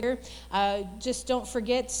Just don't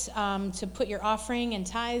forget to put your offering and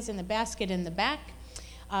tithes in the basket in the back.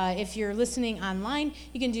 If you're listening online,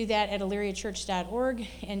 you can do that at illyriachurch.org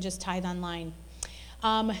and just tithe online.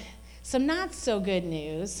 Some not so good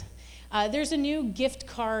news. There's a new gift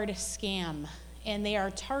card scam, and they are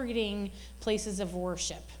targeting places of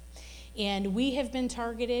worship. And we have been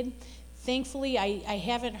targeted. Thankfully, I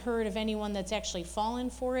haven't heard of anyone that's actually fallen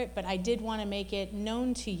for it, but I did want to make it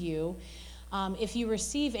known to you. If you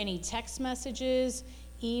receive any text messages,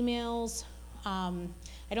 emails,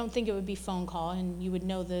 I don't think it would be phone call, and you would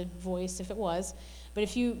know the voice if it was, but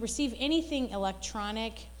if you receive anything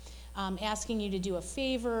electronic, asking you to do a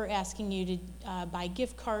favor, asking you to buy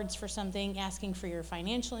gift cards for something, asking for your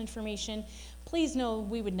financial information, please know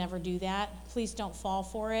we would never do that. Please don't fall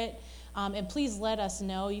for it. And please let us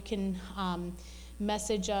know. You can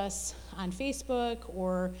message us on Facebook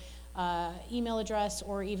or email address,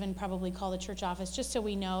 or even probably call the church office just so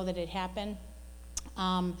we know that it happened.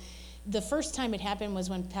 The first time it happened was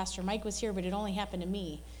when Pastor Mike was here, but it only happened to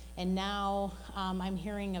me. And now I'm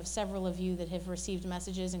hearing of several of you that have received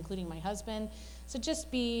messages, including my husband. So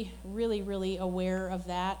just be really, really aware of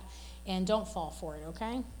that and don't fall for it,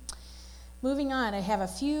 okay? Moving on, I have a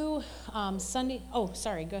few Sunday. Oh,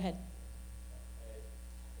 sorry, go ahead.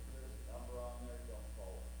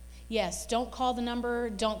 Yes, don't call the number,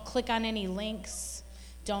 don't click on any links,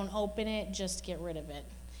 don't open it, just get rid of it.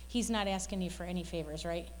 He's not asking you for any favors,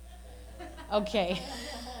 right? Okay.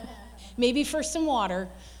 Maybe for some water,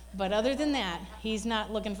 but other than that, he's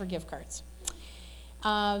not looking for gift cards.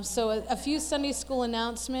 So a few Sunday school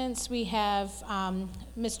announcements. We have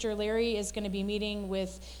Mr. Larry is going to be meeting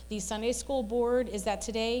with the Sunday school board. Is that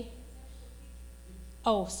today?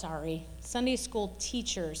 Oh, sorry. Sunday school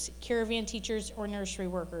teachers, caravan teachers, or nursery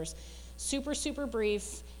workers. Super, super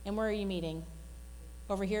brief. And where are you meeting?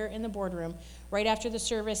 Over here in the boardroom. Right after the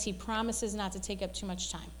service. He promises not to take up too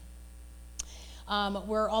much time.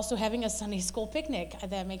 We're also having a Sunday school picnic.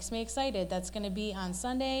 That makes me excited. That's going to be on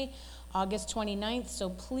Sunday, August 29th. So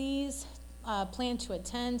please plan to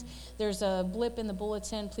attend. There's a blip in the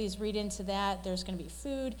bulletin. Please read into that. There's going to be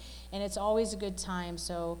food, and it's always a good time.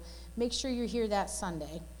 So make sure you're here that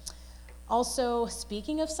Sunday. Also,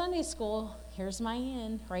 speaking of Sunday school, here's my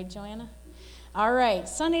in, right, Joanna? All right,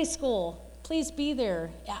 Sunday school. Please be there.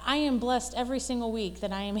 I am blessed every single week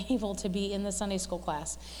that I am able to be in the Sunday school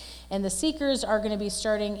class. And the Seekers are going to be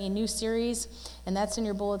starting a new series, and that's in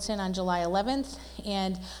your bulletin on July 11th.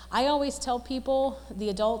 And I always tell people, the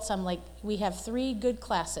adults, I'm like, we have 3 good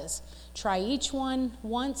classes. Try each one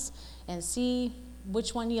once and see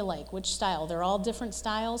which one you like, which style. They're all different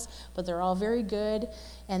styles, but they're all very good.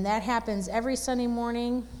 And that happens every Sunday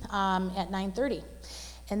morning at 9:30.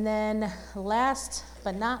 And then last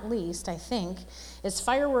but not least, I think, is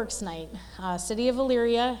fireworks night. City of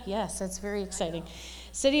Elyria, yes, that's very exciting.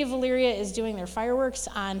 City of Elyria is doing their fireworks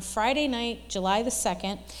on Friday night, July the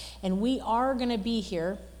 2nd, and we are going to be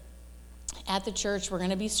here at the church. We're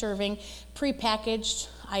going to be serving prepackaged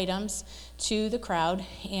items to the crowd,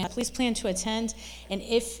 and please plan to attend. And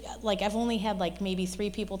if, I've only had maybe 3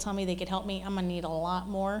 people tell me they could help me, I'm going to need a lot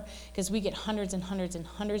more because we get hundreds and hundreds and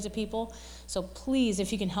hundreds of people. So please,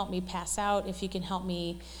 if you can help me pass out, if you can help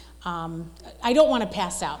me, I don't want to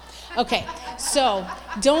pass out. Okay, so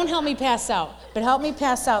don't help me pass out, but help me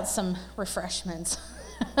pass out some refreshments.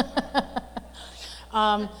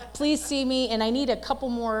 Please see me, and I need a couple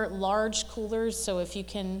more large coolers, so if you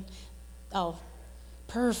can,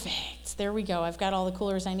 perfect. There we go. I've got all the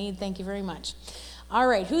coolers I need. Thank you very much. All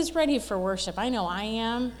right, who's ready for worship? I know I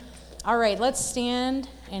am. All right, let's stand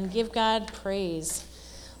and give God praise.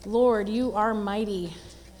 Lord, you are mighty.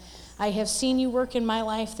 I have seen you work in my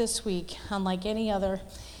life this week, unlike any other.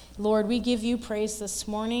 Lord, we give you praise this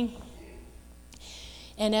morning.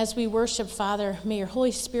 And as we worship, Father, may your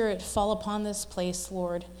Holy Spirit fall upon this place,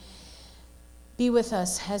 Lord. Be with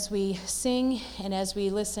us as we sing and as we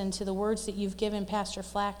listen to the words that you've given Pastor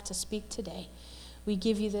Flack to speak today. We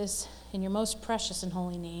give you this in your most precious and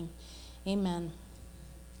holy name. Amen.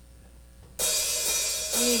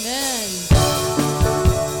 Amen.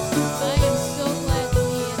 I am so glad to be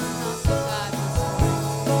in the house of God this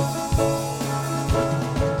morning.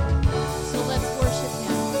 So let's worship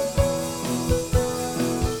Him.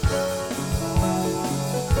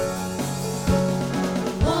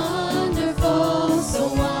 Wonderful, so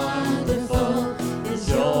wonderful is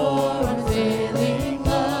your unfailing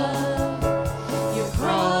love. Your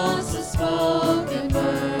cross has spoken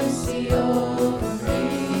mercy over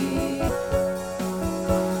me.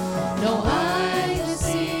 No eye has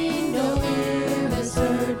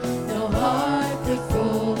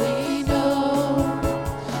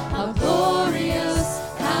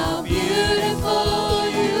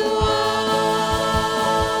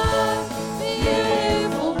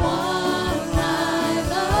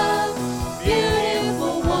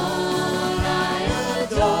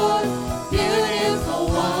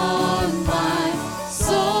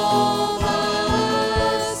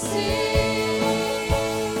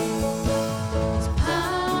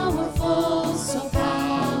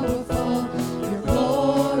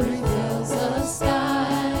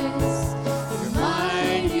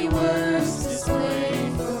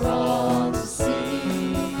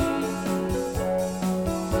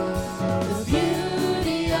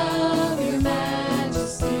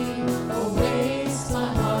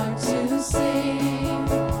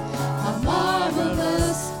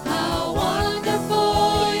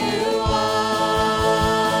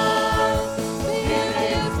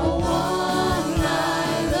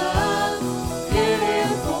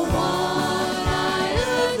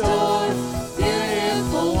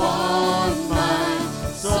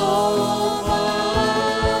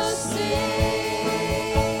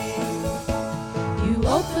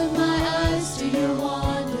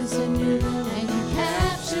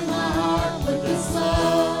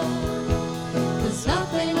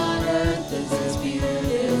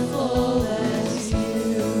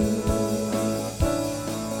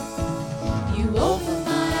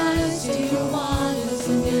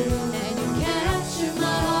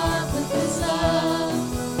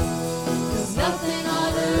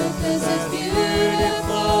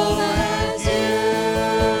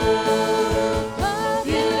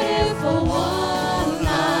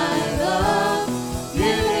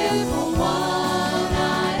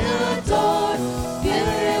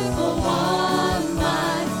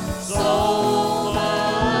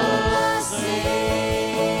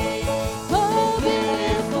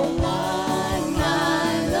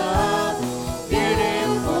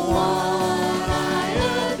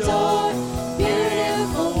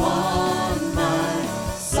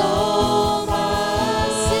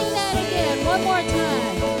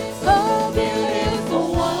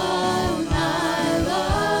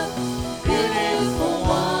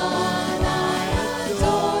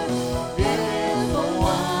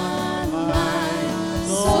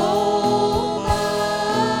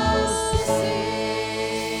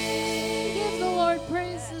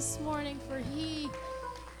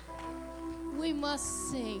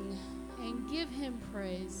sing and give him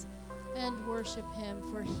praise and worship him,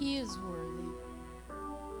 for he is worthy.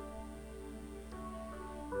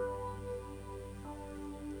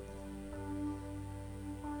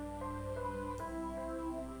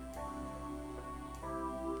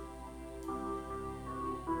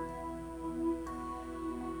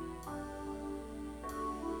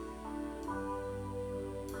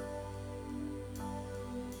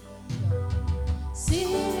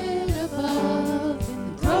 Seated above,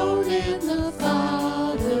 enthroned in the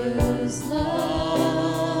Father's love.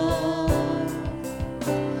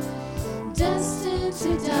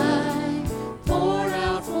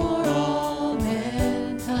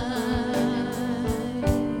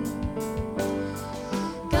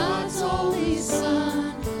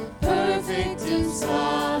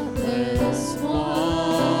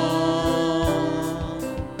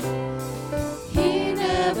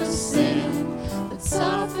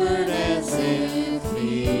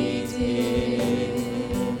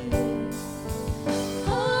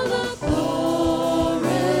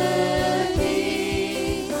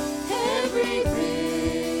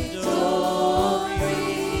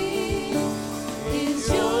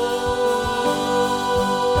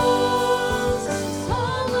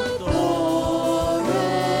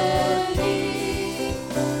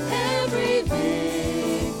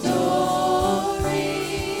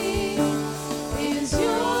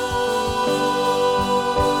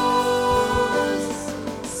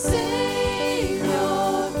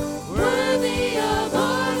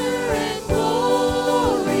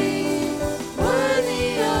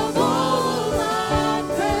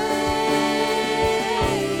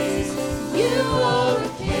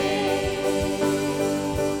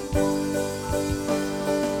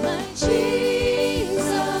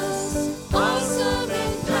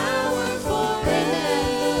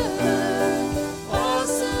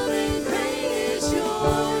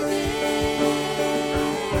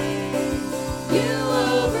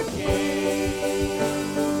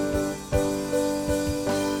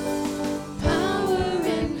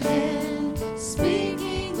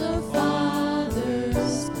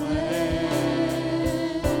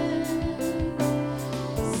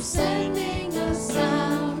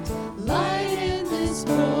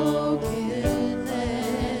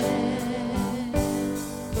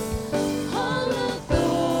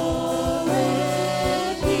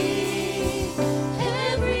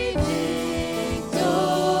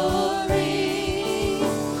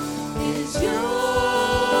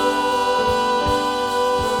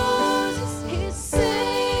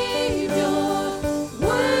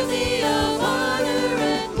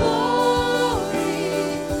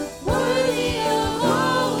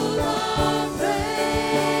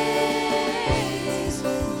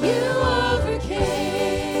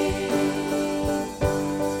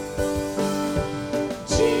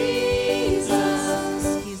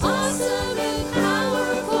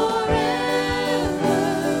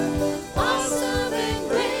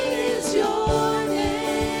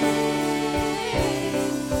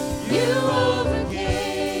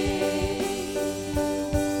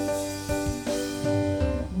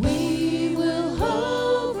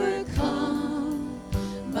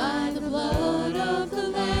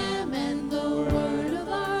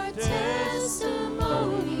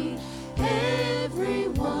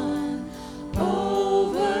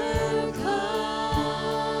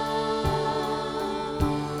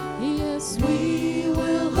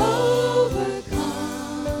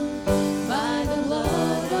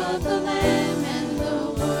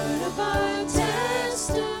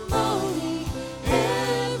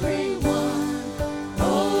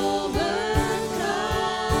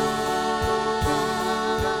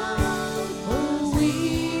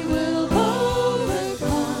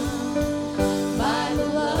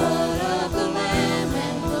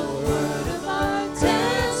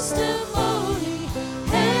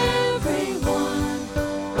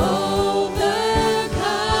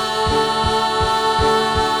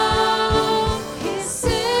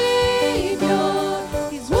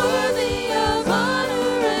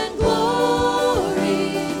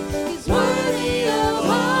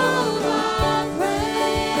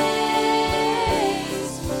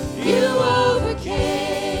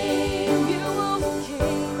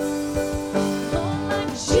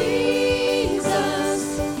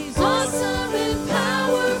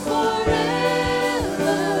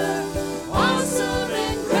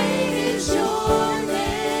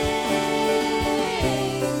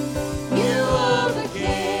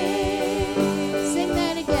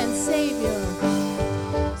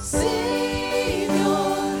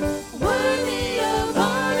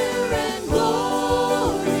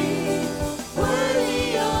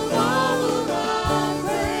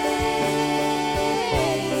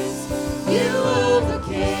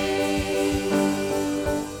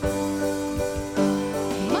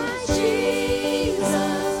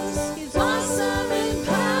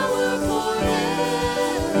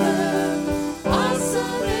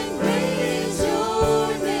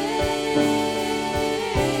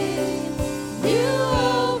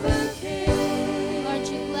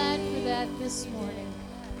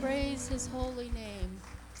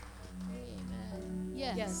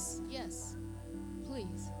 Yes, yes,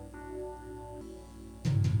 please.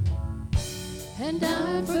 And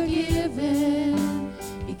I'm forgiven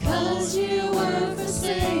because you were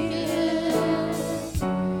forsaken,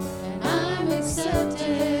 and I'm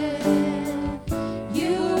accepted.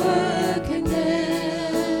 You were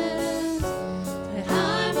condemned, but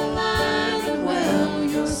I'm alive and well.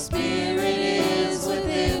 Your spirit is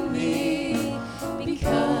within me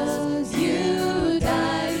because you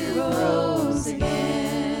died and rose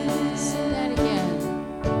again. Sing that again.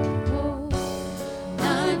 Oh,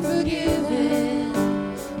 I'm forgiven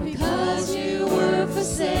because you were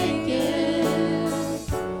forsaken,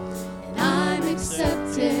 and I'm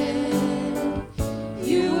accepted.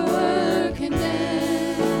 You were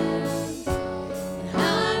condemned, and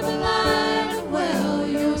I'm alive and well.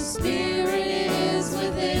 Your spirit is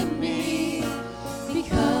within me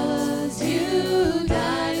because you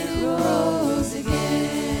died and rose again.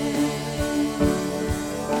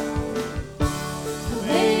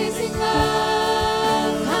 Amazing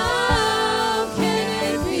love, how can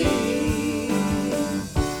it be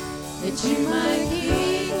that you, my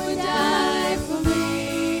King, would die for me?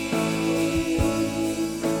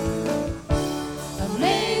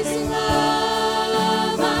 Amazing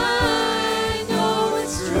love, I know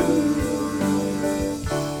it's true.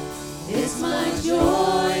 It's my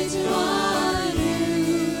joy to honor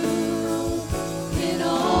you in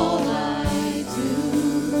all I do.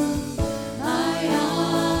 I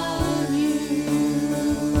honor you.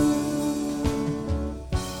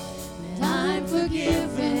 And I'm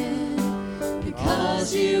forgiven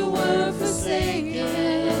because you were forsaken,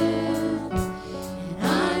 and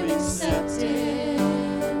I'm accepted.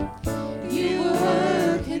 You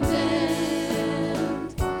were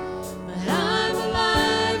condemned, but I'm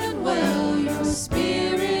alive and well. Your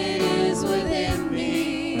spirit is within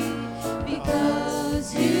me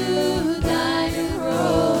because you died and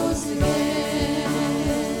rose again.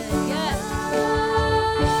 Yes.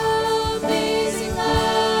 Amazing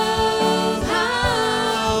love,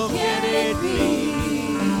 how can it be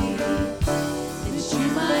that you,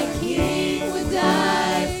 my King, would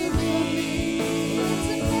die for me?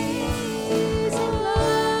 It's amazing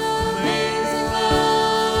love, amazing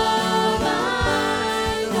love. I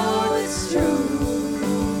know it's true,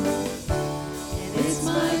 and it's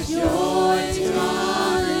my joy to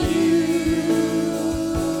honor you.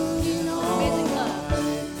 You know, amazing love,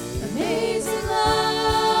 amazing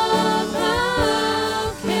love.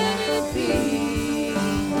 How can it be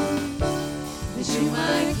that you,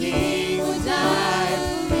 my King, would die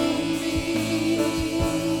for me?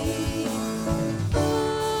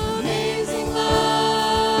 Amazing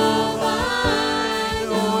love, I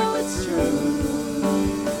know it's true.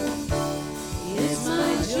 It's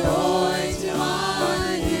my joy to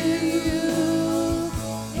honor you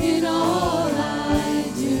in all I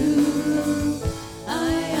do. I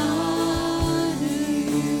honor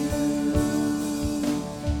you.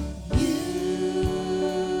 You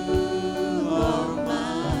are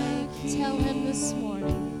my King. Tell him this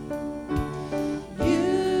morning. You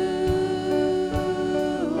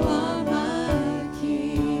are my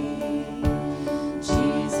King.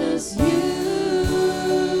 Jesus, you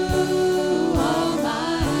are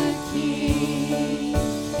my King.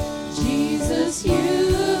 Jesus,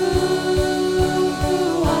 you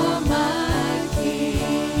are my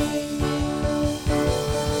King.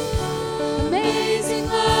 Amazing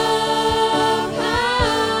love,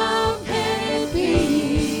 how can it be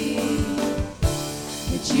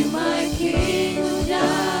that you, my King, will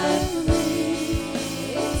die for me?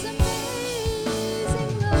 It's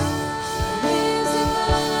amazing love, amazing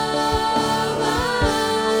love. I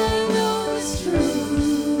know it's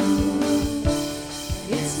true.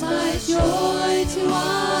 It's my joy to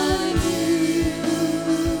honor you.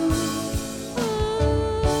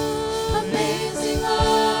 Amazing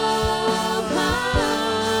love,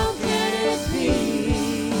 how can it be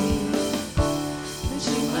that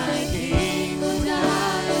you, my King, will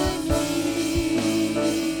die for me?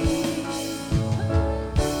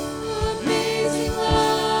 Amazing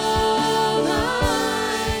love, I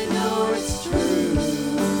know it's true.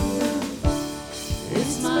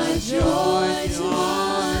 It's my joy to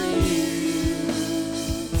honor you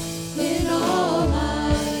in all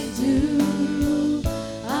I do.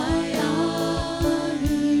 I honor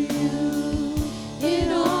you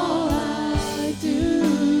in all I do.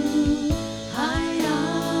 I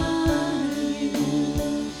honor you.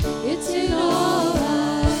 It's in all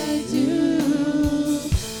I do.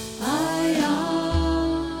 I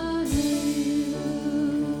honor you.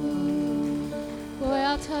 Boy,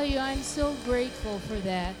 I'll tell you, I'm so grateful for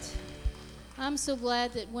that. I'm so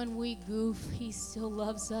glad that when we goof, he still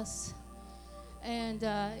loves us. And,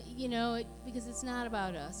 because it's not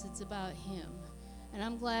about us, it's about him. And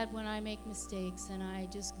I'm glad when I make mistakes and I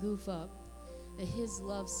just goof up, that his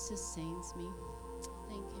love sustains me.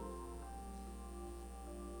 Thank you.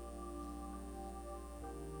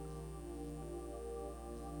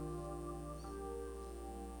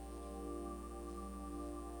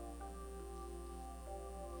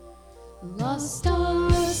 Lost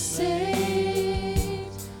or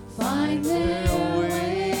saved, find their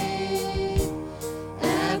way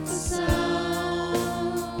at the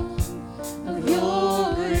sound of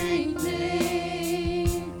your great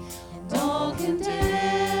name, and all condemned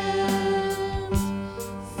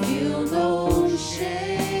feel no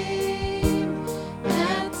shame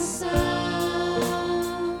at the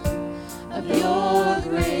sound of your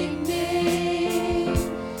great name.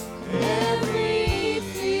 Every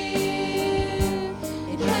fear,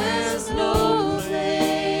 it has no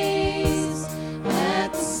place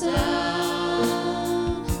at the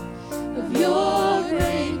sound of your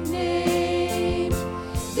great name.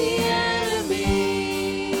 The enemy,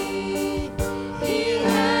 he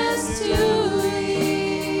has to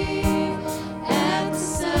leave at the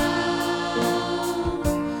sound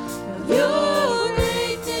of your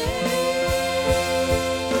great name.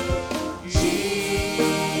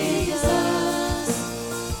 Jesus,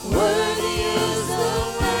 worthy is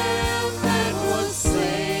the Lamb that was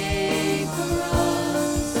slain for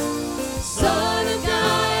us. Son of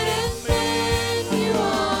God and man, you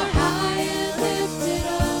are high and lifted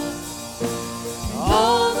up.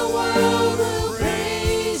 All the world will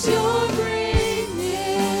praise your great name.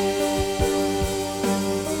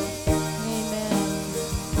 Amen.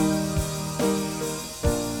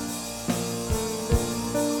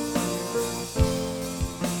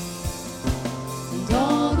 And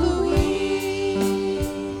all the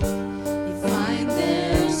weak, they find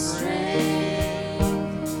their strength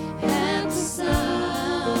at the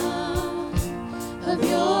sound of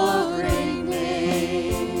your great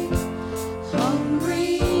name.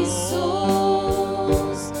 Hungry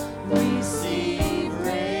souls receive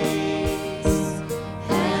grace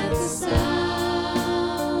at the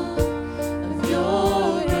sound of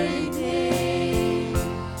your great name.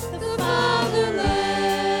 The fatherless,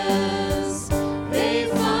 they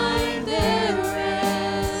find their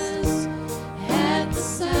rest at the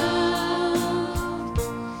sound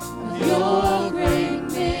of your great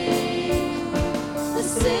name. The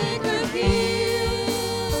sick are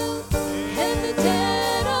healed and the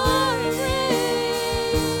dead are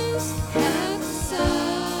raised at the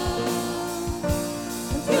sound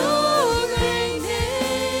of your great name.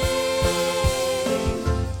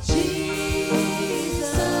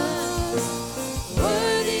 Jesus,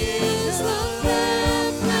 worthy is the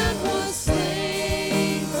Lamb that was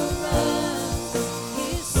slain for us.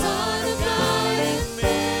 He's Son of God and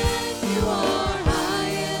man, you are high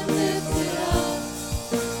and lifted up.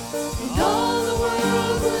 And all the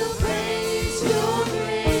world will praise your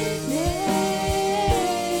great name.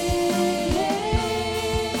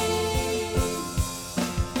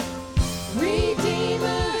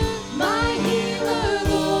 Redeemer, my healer,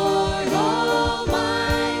 Lord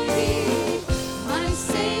Almighty, my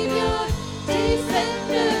Savior,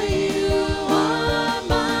 defender, you are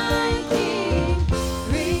my King.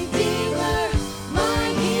 Redeemer,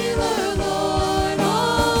 my healer, Lord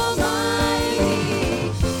Almighty,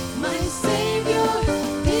 my Savior,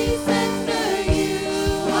 defender, you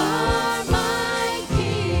are my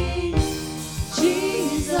King.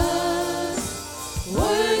 Jesus,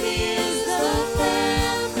 worthy is the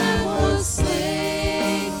Lamb that was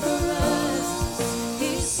slain for us.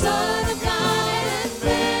 He's Son of God and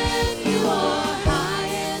man, you are high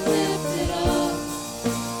and lifted up.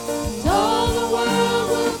 And all the world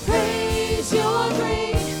will praise your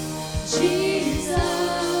great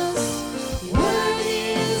Jesus. Worthy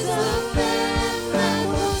is the Lamb that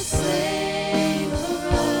was slain for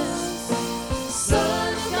us.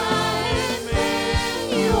 Son of God and man,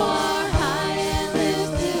 you are high and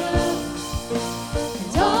lifted up.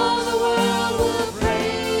 And all the world will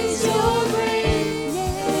praise your great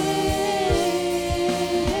name.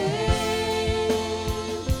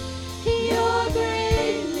 Your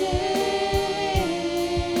great name.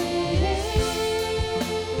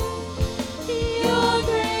 Your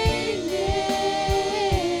great name.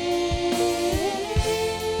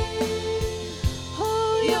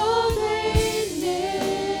 Oh, your great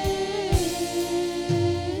name.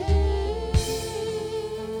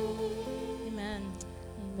 Amen.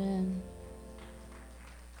 Amen.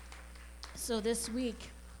 So this week,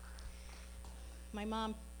 my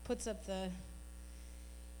mom puts up the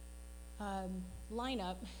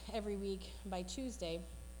lineup every week by Tuesday.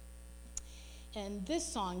 And this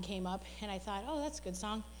song came up, and I thought, oh, that's a good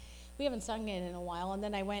song. We haven't sung it in a while. And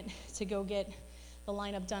then I went to go get the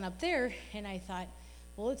lineup done up there, and I thought,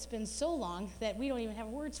 well, it's been so long that we don't even have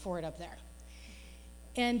words for it up there.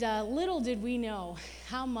 And little did we know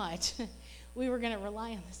how much we were going to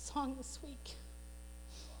rely on this song this week.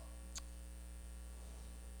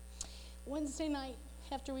 Wednesday night,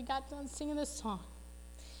 after we got done singing this song,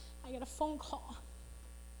 I got a phone call.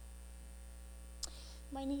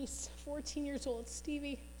 My niece, 14 years old,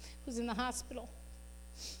 Stevie, was in the hospital.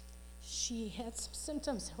 She had some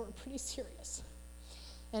symptoms that were pretty serious.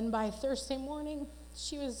 And by Thursday morning,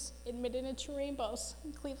 she was admitted into Rainbows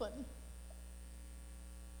in Cleveland.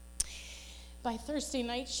 By Thursday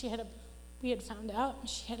night, we had found out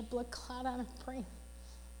she had a blood clot on her brain.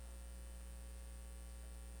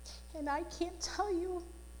 And I can't tell you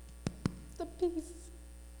the peace.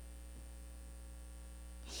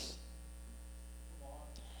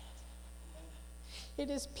 It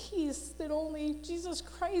is peace that only Jesus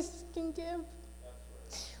Christ can give.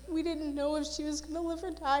 We didn't know if she was going to live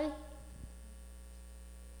or die.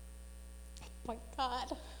 But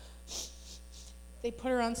God, they put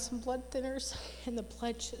her on some blood thinners, and the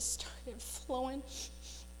blood just started flowing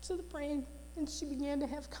to the brain, and she began to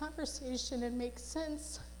have conversation and make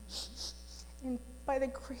sense. And by the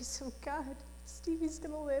grace of God, Stevie's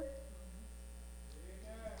going to live.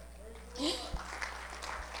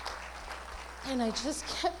 And I just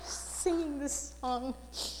kept singing this song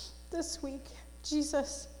this week.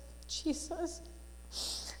 Jesus, Jesus,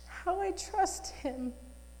 how I trust him.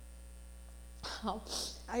 How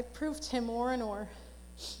I proved him more and more.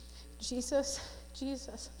 Jesus,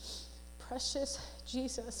 Jesus, precious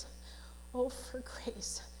Jesus. Oh, for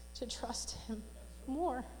grace to trust him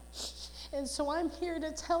more. And so I'm here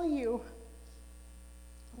to tell you,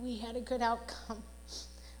 we had a good outcome,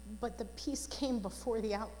 but the peace came before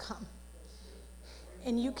the outcome.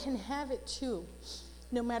 And you can have it too,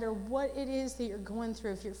 no matter what it is that you're going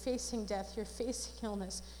through. If you're facing death, you're facing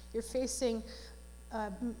illness, you're facing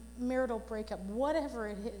marital breakup, whatever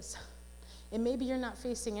it is. And maybe you're not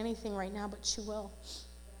facing anything right now, but you will.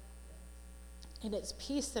 And it's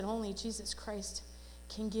peace that only Jesus Christ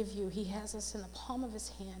can give you. He has us in the palm of his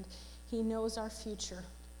hand. He knows our future.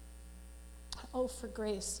 Oh, for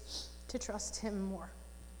grace to trust him more.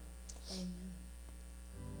 Amen.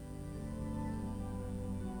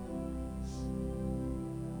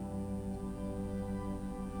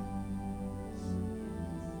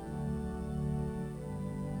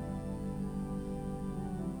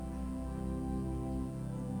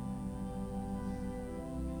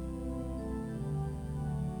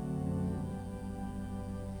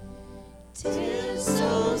 Tis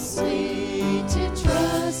so sweet to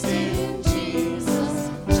trust in Jesus,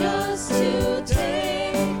 just to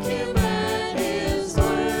take him at his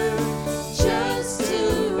word, just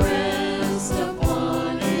to rest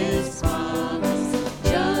upon his promise,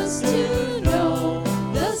 just to know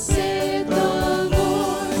thus saith the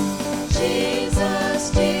Lord. Jesus,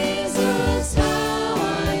 Jesus, how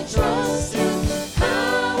I trust him,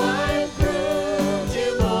 how I proved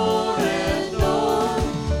him more and more.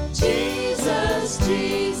 Jesus,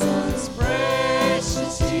 Jesus,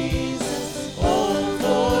 precious Jesus, oh,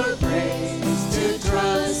 for grace to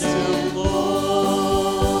trust him more.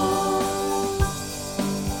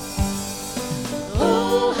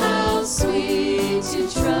 Oh, how sweet to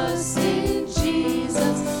trust in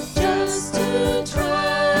Jesus, just to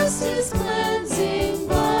trust his cleansing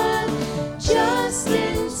blood, just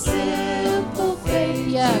in simple faith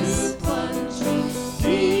Yes. to plunge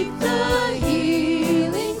beneath the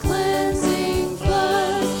healing cleansing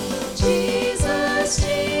flood. Jesus,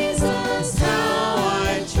 Jesus, how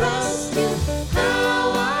I trust him,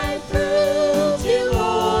 how I proved him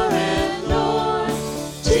more and more.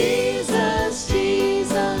 Jesus,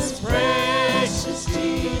 Jesus, precious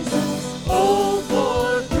Jesus, oh,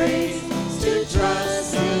 for grace to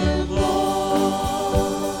trust him more.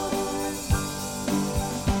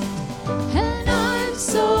 And I'm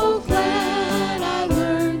so glad I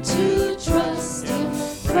learned to trust him,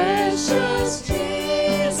 precious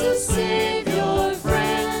Jesus, Savior,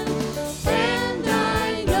 friend. And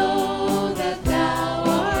I know that thou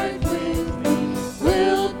art with me,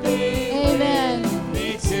 will be Amen. with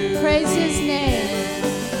me to Praise his the name.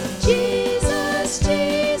 end. Jesus,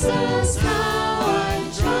 Jesus, how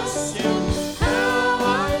I trust him, how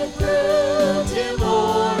I proved him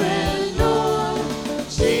more and more.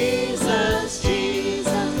 Jesus,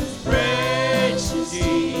 Jesus, precious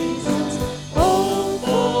Jesus, oh,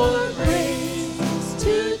 for grace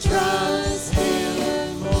to trust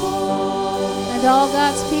him more. And all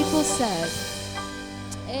God's people said,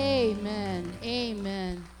 amen,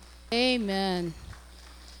 amen, amen. Amen.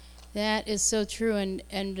 That is so true.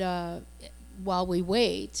 And while we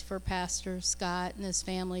wait for Pastor Scott and his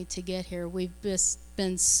family to get here, we've just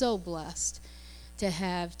been so blessed to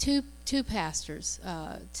have two pastors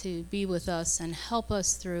to be with us and help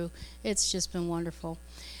us through. It's just been wonderful.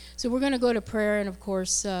 So we're going to go to prayer, and of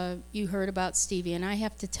course, you heard about Stevie, and I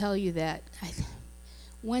have to tell you that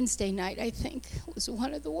Wednesday night, I think, was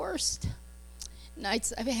one of the worst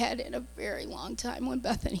nights I've had in a very long time. When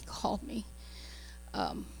Bethany called me,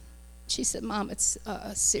 she said, "Mom, it's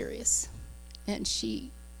serious," and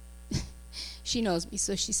she knows me,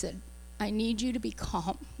 so she said, "I need you to be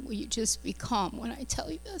calm. Will you just be calm when I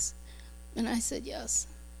tell you this?" And I said, "Yes."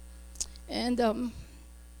 And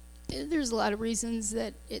there's a lot of reasons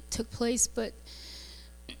that it took place, but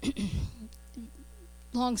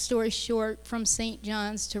long story short, from St.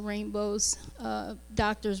 John's to Rainbows,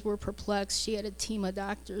 doctors were perplexed. She had a team of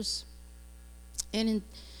doctors, and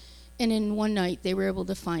in one night they were able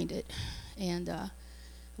to find it, and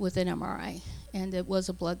with an MRI, and it was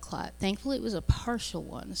a blood clot. Thankfully, it was a partial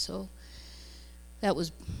one, so that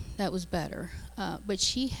was better. But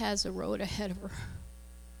she has a road ahead of her,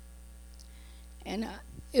 and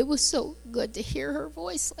it was so good to hear her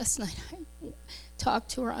voice last night. I talked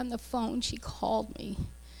to her on the phone. She called me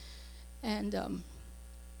and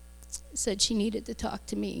said she needed to talk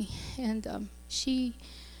to me. And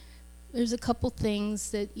there's a couple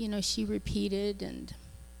things that she repeated,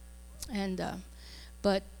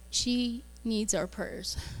 but she needs our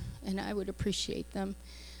prayers, and I would appreciate them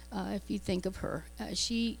if you think of her.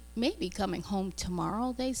 She may be coming home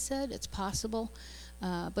tomorrow. They said it's possible,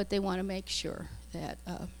 but they want to make sure that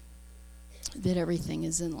everything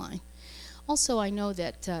is in line. Also, I know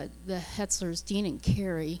that the Hetzlers, Dean and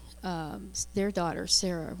Carrie, their daughter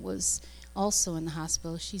Sarah was also in the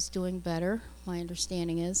hospital. She's doing better, my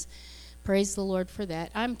understanding is. Praise the Lord for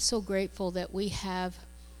that. I'm so grateful that we have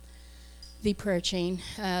the prayer chain,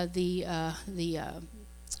 our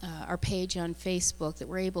page on Facebook, that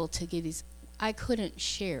we're able to give these. I couldn't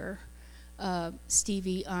share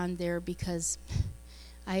Stevie on there because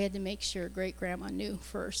I had to make sure great-grandma knew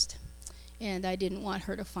first, and I didn't want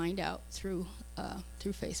her to find out through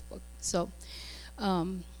Facebook. So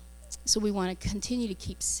we want to continue to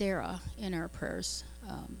keep Sarah in our prayers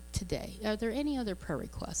today. Are there any other prayer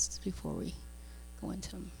requests before we go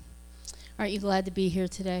into them? Aren't you glad to be here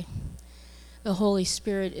today? The Holy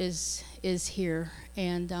Spirit is here,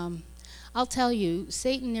 and I'll tell you,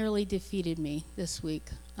 Satan nearly defeated me this week.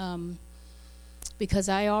 Because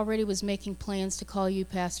I already was making plans to call you,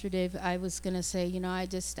 Pastor Dave. I was going to say,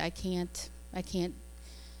 I can't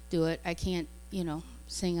do it. I can't,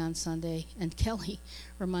 sing on Sunday. And Kelly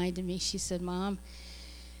reminded me, she said, "Mom,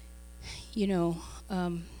 it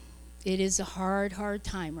is a hard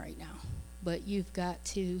time right now, but you've got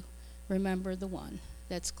to remember the one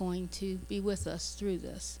that's going to be with us through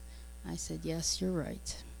this." I said, "Yes, you're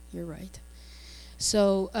right. You're right."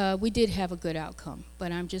 So we did have a good outcome,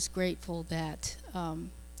 but I'm just grateful that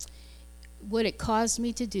what it caused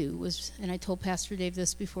me to do was, and I told Pastor Dave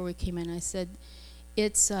this before we came in, I said,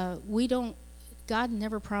 God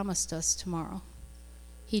never promised us tomorrow.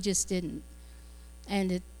 He just didn't.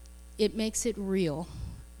 And it makes it real.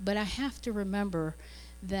 But I have to remember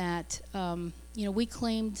that, we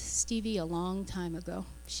claimed Stevie a long time ago.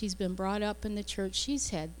 She's been brought up in the church. She's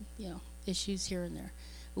had, issues here and there.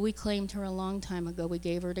 We claimed her a long time ago. We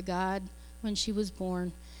gave her to God when she was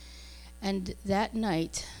born. And that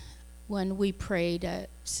night, when we prayed,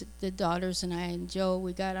 the daughters and I and Joe,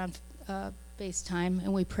 we got on FaceTime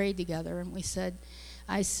and we prayed together. And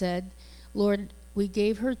I said, "Lord, we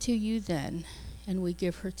gave her to you then, and we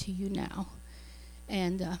give her to you now.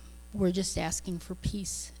 And we're just asking for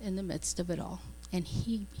peace in the midst of it all." And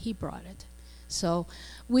he brought it. So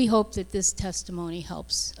we hope that this testimony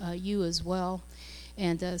helps you as well.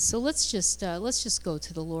 And so let's just go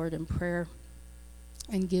to the Lord in prayer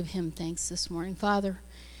and give him thanks this morning. Father,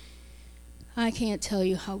 I can't tell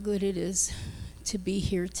you how good it is to be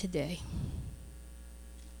here today.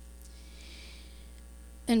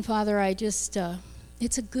 And Father, it's a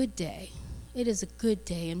good day. It is a good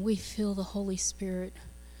day, and we feel the Holy Spirit.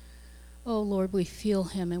 Oh, Lord, we feel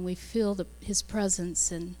him, and we feel his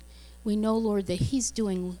presence, and we know, Lord, that he's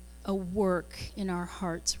doing a work in our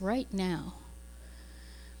hearts right now.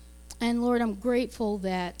 And Lord, I'm grateful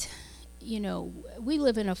that, we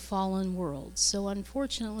live in a fallen world. So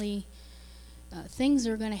unfortunately, things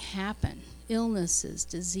are going to happen. Illnesses,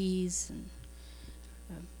 disease, and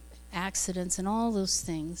accidents, and all those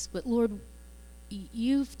things. But Lord,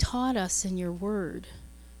 you've taught us in your word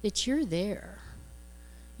that you're there.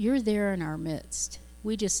 You're there in our midst.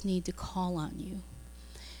 We just need to call on you.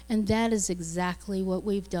 And that is exactly what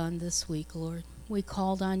we've done this week, Lord. We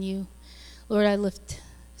called on you. Lord, I lift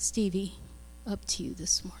Stevie up to you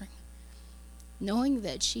this morning, knowing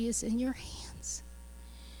that she is in your hands.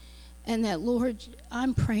 And that, Lord,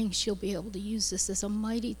 I'm praying she'll be able to use this as a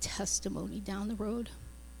mighty testimony down the road.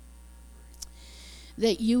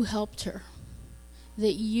 That you helped her.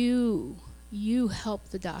 That you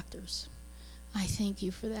helped the doctors. I thank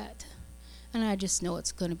you for that. And I just know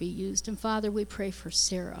it's going to be used. And Father, we pray for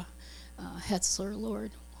Sarah Hetzler,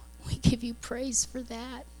 Lord. We give you praise for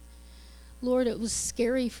that. Lord, it was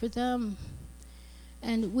scary for them.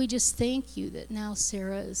 And we just thank you that now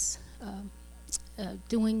Sarah is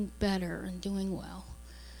doing better and doing well.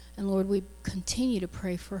 And Lord, we continue to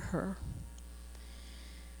pray for her.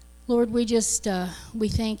 Lord, we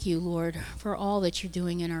thank you, Lord, for all that you're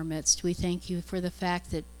doing in our midst. We thank you for the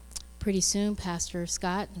fact that pretty soon Pastor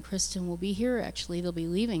Scott and Kristen will be here. Actually, they'll be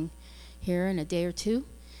leaving here in a day or two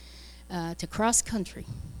to cross country.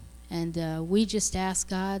 And we just ask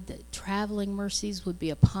God that traveling mercies would be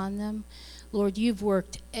upon them. Lord, you've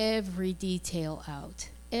worked every detail out,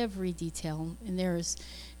 every detail. And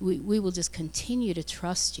we will just continue to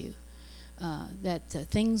trust you that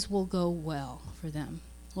things will go well for them.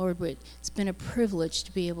 Lord, it's been a privilege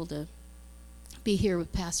to be able to be here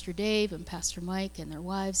with Pastor Dave and Pastor Mike and their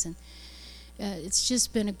wives. And it's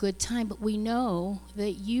just been a good time. But we know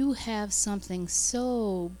that you have something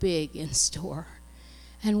so big in store.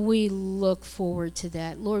 And we look forward to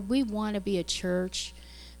that. Lord, we want to be a church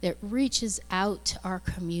that reaches out to our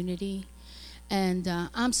community. And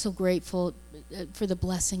I'm so grateful for the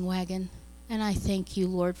Blessing Wagon. And I thank you,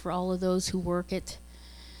 Lord, for all of those who work it.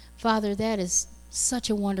 Father, that is such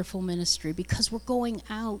a wonderful ministry because we're going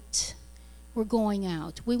out. We're going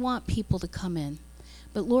out. We want people to come in.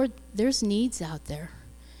 But, Lord, there's needs out there.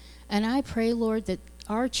 And I pray, Lord, that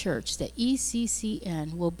our church, that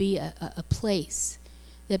ECCN, will be a place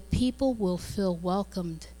that people will feel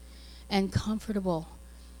welcomed and comfortable.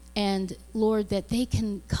 And, Lord, that they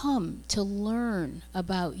can come to learn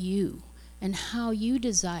about you and how you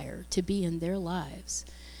desire to be in their lives.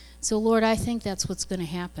 So, Lord, I think that's what's going to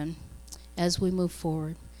happen as we move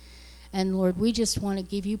forward. And, Lord, we just want to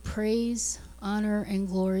give you praise, honor, and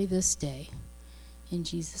glory this day. In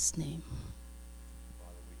Jesus' name.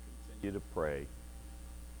 Father, we continue to pray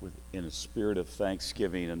in a spirit of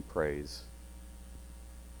thanksgiving and praise.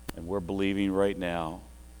 And we're believing right now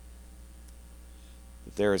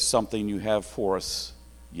that there is something you have for us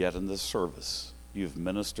yet in this service. You've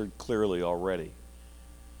ministered clearly already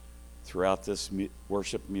throughout this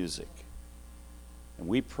worship music. And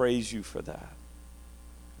we praise you for that.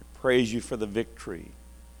 We praise you for the victory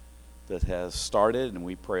that has started, and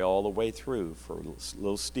we pray all the way through for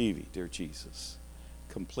little Stevie, dear Jesus.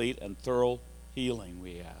 Complete and thorough healing,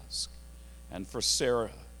 we ask. And for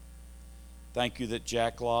Sarah, thank you that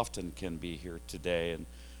Jack Lofton can be here today. And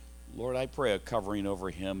Lord, I pray a covering over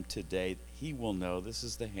him today. He will know this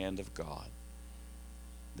is the hand of God.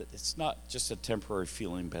 That it's not just a temporary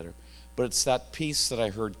feeling better, but it's that peace that I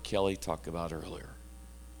heard Kelly talk about earlier.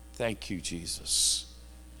 Thank you, Jesus.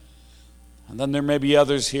 And then there may be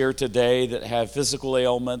others here today that have physical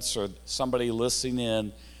ailments or somebody listening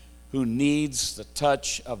in who needs the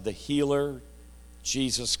touch of the healer,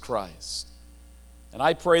 Jesus Christ. And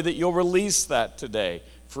I pray that you'll release that today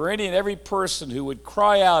for any and every person who would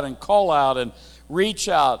cry out and call out and reach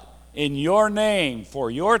out in your name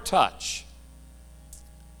for your touch.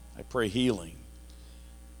 I pray healing.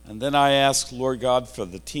 And then I ask, Lord God, for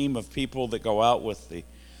the team of people that go out with the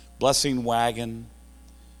Blessing Wagon.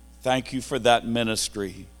 Thank you for that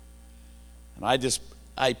ministry. And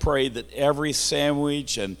I pray that every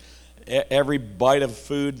sandwich and every bite of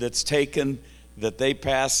food that's taken, that they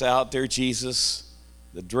pass out, dear Jesus,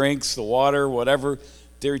 the drinks, the water, whatever,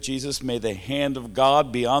 dear Jesus, may the hand of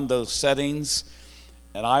God be on those settings.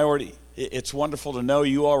 And it's wonderful to know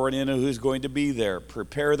you already know who's going to be there.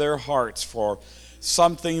 Prepare their hearts for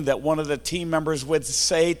something that one of the team members would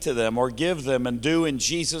say to them or give them and do in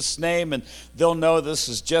Jesus' name, and they'll know this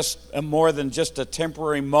is just more than just a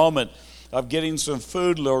temporary moment of getting some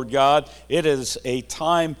food, Lord God. It is a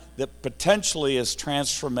time that potentially is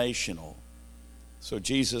transformational. So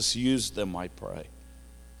Jesus, use them, I pray.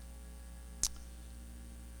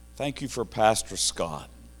 Thank you for Pastor Scott,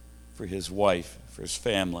 for his wife, for his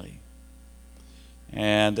family.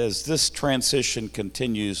 And as this transition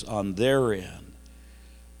continues on their end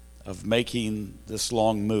of making this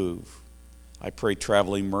long move, I pray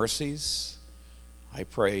traveling mercies. I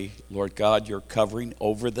pray, Lord God, your covering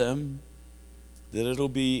over them, that it'll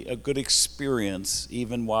be a good experience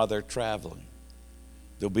even while they're traveling.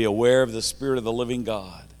 They'll be aware of the Spirit of the living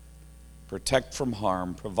God. protect from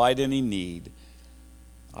harm, provide any need.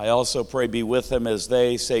 I also pray be with them as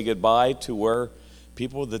they say goodbye to where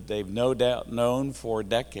people that they've no doubt known for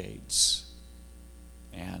decades.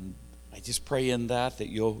 And I just pray in that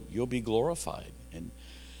you'll be glorified. And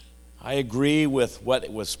I agree with what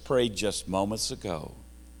was prayed just moments ago,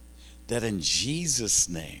 that in Jesus'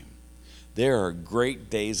 name, there are great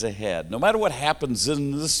days ahead. No matter what happens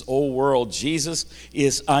in this old world, Jesus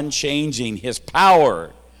is unchanging. His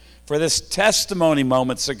power, for this testimony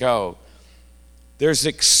moments ago, there's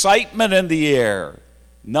excitement in the air,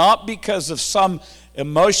 not because of some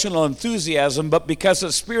emotional enthusiasm, but because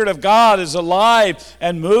the Spirit of God is alive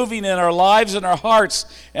and moving in our lives and our hearts.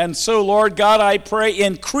 And so, Lord God, I pray,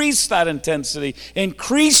 increase that intensity,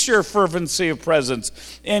 increase your fervency of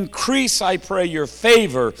presence, increase, I pray, your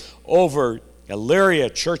favor over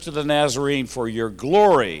Elyria, Church of the Nazarene, for your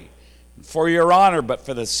glory, for your honor, but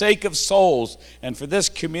for the sake of souls and for this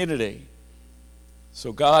community.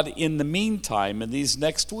 So, God, in the meantime, in these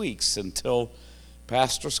next weeks, until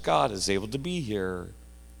Pastor Scott is able to be here,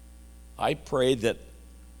 I pray that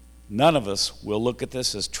none of us will look at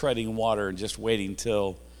this as treading water and just waiting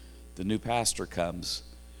till the new pastor comes.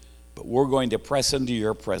 But we're going to press into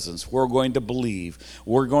your presence. We're going to believe.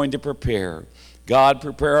 We're going to prepare. God,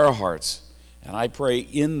 prepare our hearts. And I pray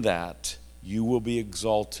in that you will be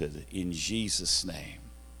exalted in Jesus' name.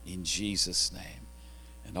 In Jesus' name.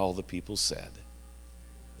 And all the people said,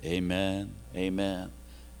 amen, amen.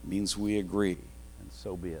 It means we agree.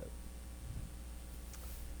 So be it.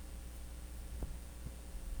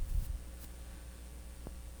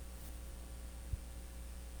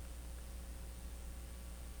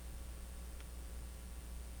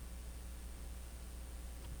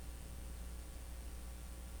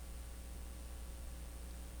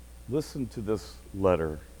 Listen to this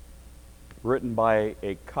letter written by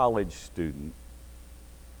a college student,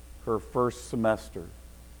 her first semester,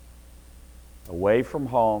 away from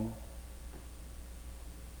home,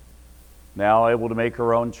 now able to make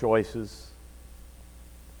her own choices.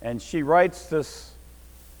 And she writes this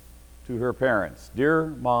to her parents. Dear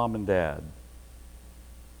Mom and Dad,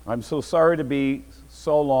 I'm so sorry to be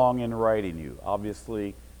so long in writing you.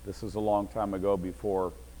 Obviously, this is a long time ago,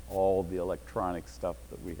 before all the electronic stuff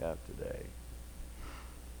that we have today.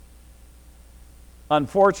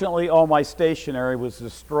 Unfortunately, all my stationery was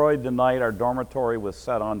destroyed the night our dormitory was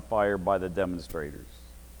set on fire by the demonstrators.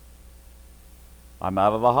 I'm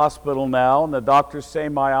out of the hospital now, and the doctors say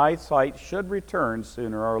my eyesight should return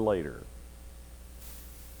sooner or later.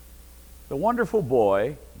 The wonderful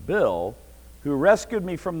boy, Bill, who rescued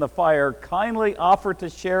me from the fire, kindly offered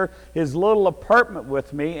to share his little apartment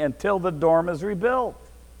with me until the dorm is rebuilt.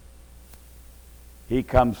 He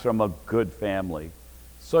comes from a good family,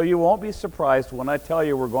 so you won't be surprised when I tell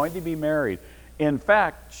you we're going to be married. In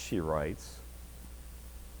fact, she writes,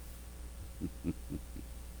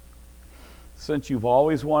 since you've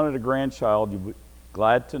always wanted a grandchild, you'll be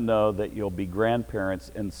glad to know that you'll be grandparents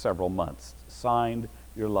in several months. Signed,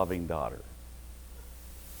 your loving daughter.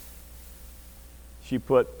 She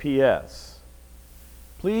put, P.S.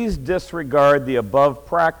 Please disregard the above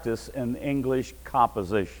practice in English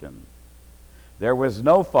composition. There was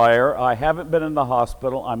no fire, I haven't been in the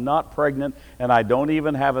hospital, I'm not pregnant, and I don't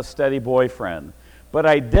even have a steady boyfriend. But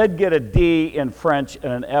I did get a D in French and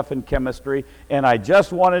an F in chemistry, and I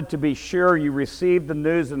just wanted to be sure you received the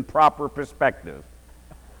news in proper perspective.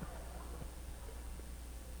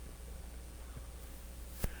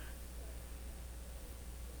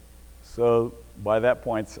 So by that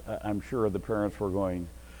point, I'm sure the parents were going,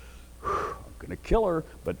 I'm going to kill her,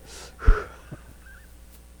 but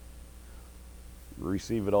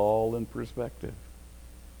receive it all in perspective.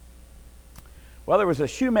 Well, there was a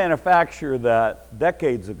shoe manufacturer that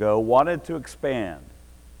decades ago wanted to expand.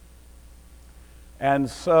 And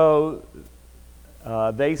so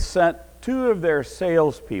they sent 2 of their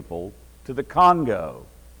salespeople to the Congo,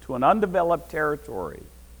 to an undeveloped territory.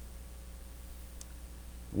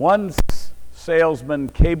 One salesman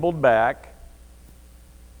cabled back,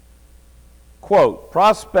 quote,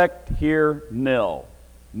 prospect here nil.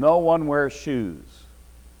 No one wears shoes.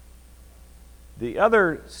 The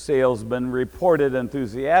other salesman reported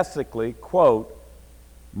enthusiastically, quote,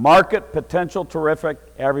 market potential terrific,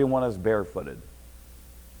 everyone is barefooted.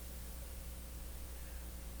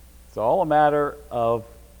 It's all a matter of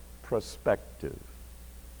perspective.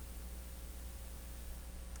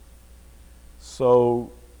 So,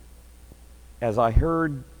 as I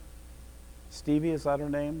heard, Stevie, is that her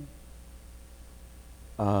name?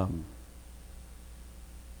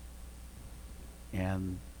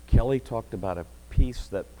 And Kelly talked about a peace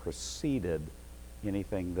that preceded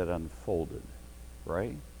anything that unfolded,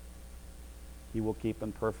 right? He will keep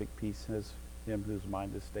in perfect peace him whose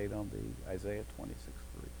mind is stayed on thee. Isaiah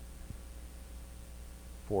 26:3.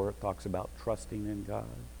 For it talks about trusting in God.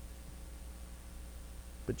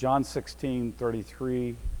 But John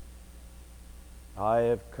 16:33, I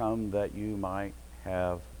have come that you might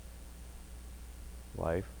have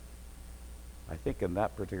life. I think in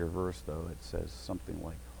that particular verse, though, it says something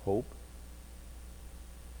like hope.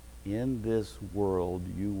 In this world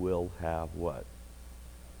you will have what?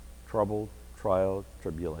 Trouble, trial,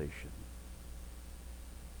 tribulation.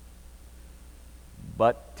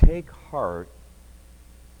 But take heart,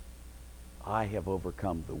 I have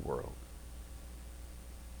overcome the world.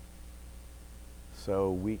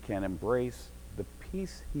 So we can embrace the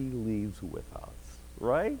peace he leaves with us,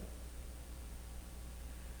 right?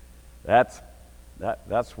 That's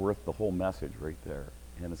worth the whole message right there,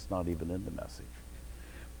 and it's not even in the message.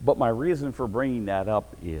 But my reason for bringing that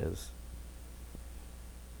up is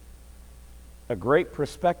a great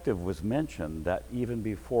perspective was mentioned that even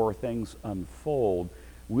before things unfold,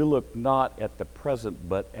 we look not at the present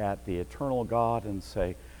but at the eternal God and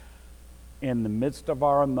say, in the midst of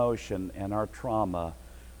our emotion and our trauma,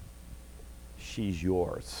 she's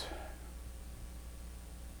yours.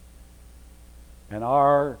 And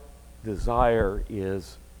our desire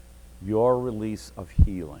is your release of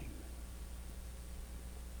healing.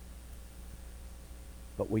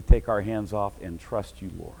 But we take our hands off and trust you,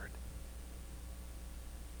 Lord.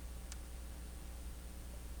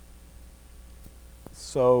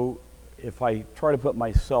 So if I try to put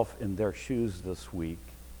myself in their shoes this week,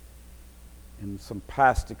 in some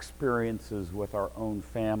past experiences with our own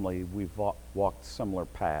family, we've walked similar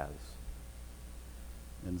paths,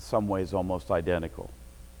 in some ways almost identical.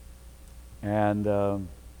 And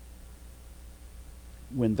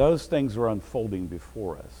when those things are unfolding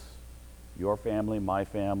before us, your family, my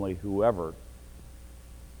family, whoever,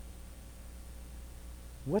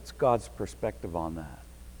 what's God's perspective on that?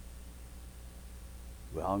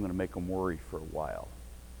 Well, I'm going to make them worry for a while.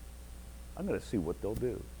 I'm going to see what they'll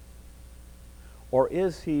do. Or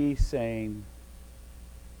is he saying,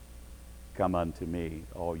 come unto me,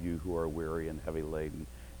 all you who are weary and heavy laden,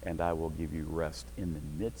 and I will give you rest in the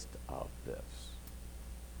midst of this.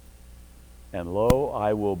 And lo,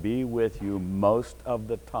 I will be with you most of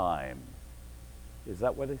the time. Is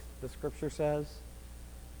that what the scripture says?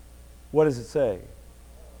 What does it say?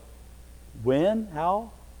 When?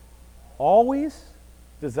 How? Always?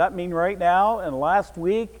 Does that mean right now and last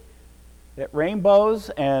week at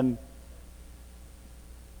Rainbows and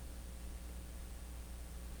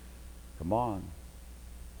come on.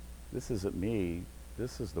 This isn't me.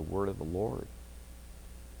 This is the word of the Lord.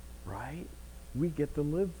 Right? We get to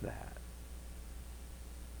live that.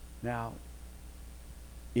 Now,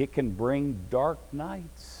 it can bring dark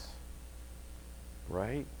nights.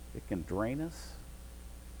 Right? It can drain us.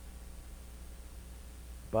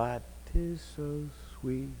 But 'tis so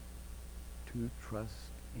sweet to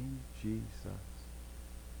trust in Jesus,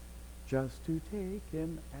 just to take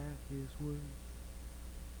him at his word.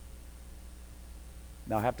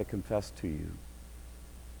 Now I have to confess to you,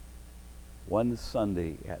 one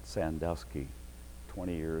Sunday at Sandusky,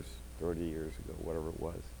 20 years, 30 years ago, whatever it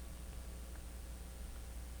was,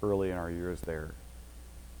 early in our years there,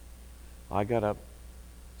 I got up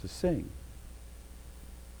to sing.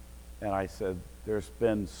 And I said, there's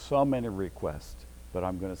been so many requests, but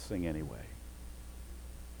I'm going to sing anyway.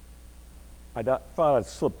 I thought I'd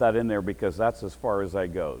slip that in there because that's as far as I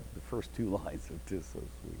go. The first two lines of 'Tis So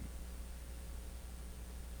Sweet.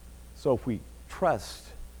 So if we trust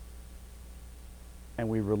and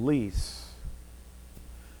we release,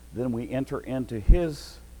 then we enter into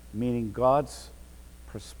his, meaning God's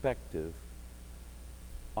perspective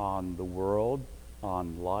on the world,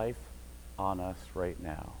 on life, on us right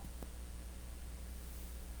now.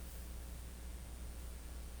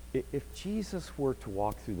 If Jesus were to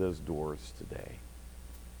walk through those doors today,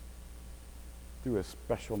 through a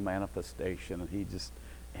special manifestation, and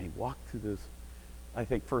he walked through this, I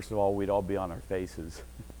think first of all we'd all be on our faces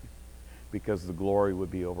because the glory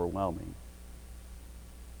would be overwhelming.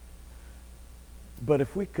 But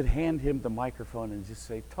if we could hand him the microphone and just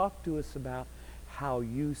say, talk to us about how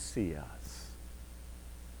you see us.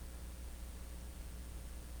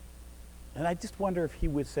 And I just wonder if he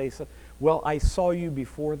would say, well, I saw you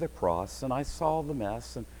before the cross, and I saw the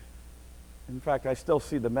mess, and in fact, I still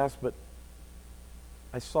see the mess, but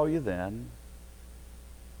I saw you then.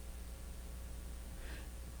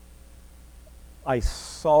 I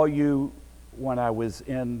saw you when I was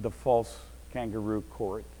in the false kangaroo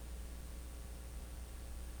court.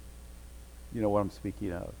 You know what I'm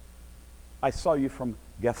speaking of. I saw you from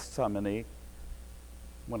Gethsemane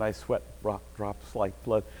when I sweat drops like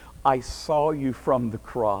blood. I saw you from the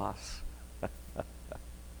cross,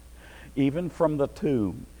 even from the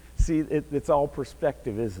tomb. See, it's all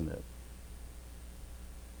perspective, isn't it?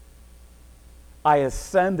 I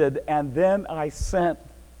ascended, and then I sent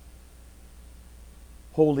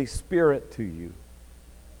Holy Spirit to you.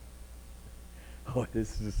 Oh,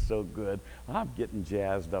 this is so good. I'm getting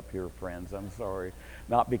jazzed up here, friends. I'm sorry.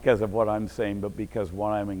 Not because of what I'm saying, but because what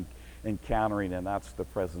I'm encountering, and that's the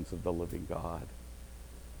presence of the living God.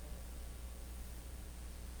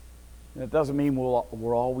 And it doesn't mean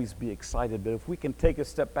we'll always be excited, but if we can take a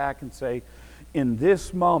step back and say, in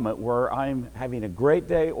this moment where I'm having a great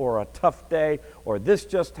day or a tough day, or this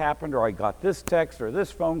just happened, or I got this text or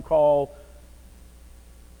this phone call,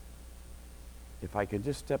 if I could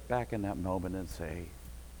just step back in that moment and say,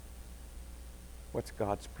 what's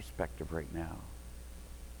God's perspective right now?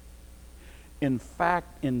 In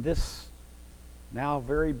fact, in this now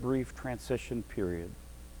very brief transition period,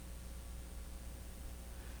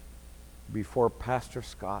 before Pastor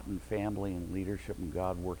Scott and family and leadership and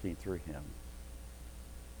God working through him,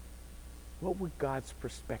 what would God's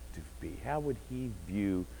perspective be? How would he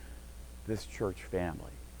view this church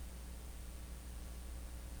family?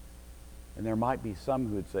 And there might be some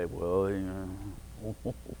who would say, well, you know,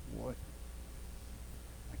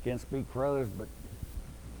 I can't speak for others, but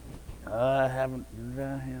I haven't, you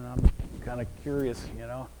know, I'm kind of curious, you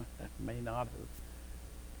know, may not have.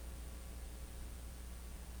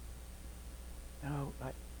 No,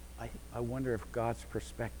 I wonder if God's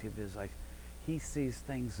perspective is he sees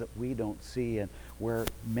things that we don't see, and where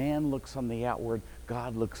man looks on the outward,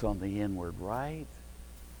 God looks on the inward, right?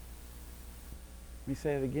 Let me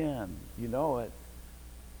say it again. You know it.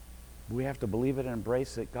 We have to believe it and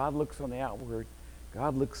embrace it. God looks on the outward.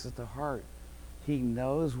 God looks at the heart. He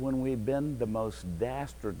knows when we've been the most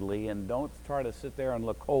dastardly, and don't try to sit there and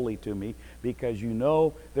look holy to me, because you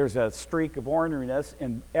know there's a streak of orneriness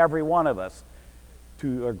in every one of us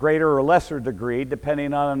to a greater or lesser degree,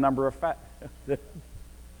 depending on a number of factors.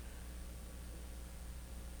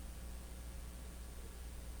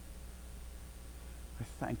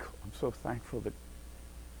 I'm so thankful that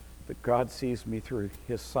God sees me through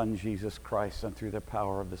his Son, Jesus Christ, and through the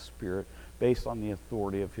power of the Spirit, based on the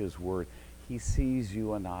authority of his word. He sees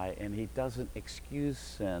you and I, and he doesn't excuse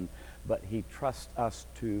sin, but he trusts us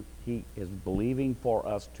he is believing for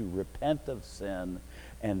us to repent of sin,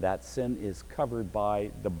 and that sin is covered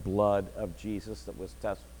by the blood of Jesus that was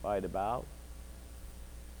testified about.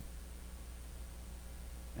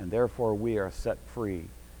 And therefore we are set free.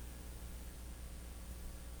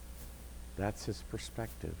 That's his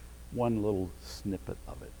perspective. One little snippet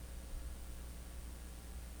of it.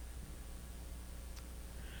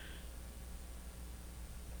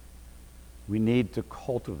 We need to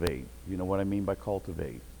cultivate, you know what I mean by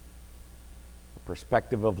cultivate? A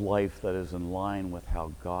perspective of life that is in line with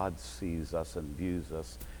how God sees us and views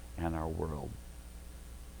us and our world.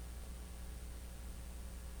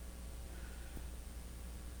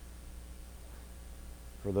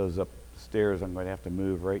 For those upstairs, I'm going to have to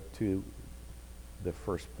move right to the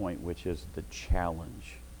first point, which is the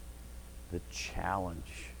challenge. The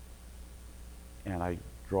challenge. And I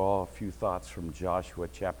draw a few thoughts from Joshua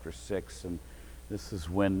chapter 6, and this is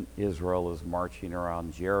when Israel is marching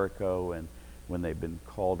around Jericho, and when they've been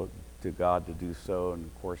called to God to do so, and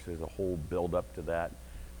of course there's a whole build up to that,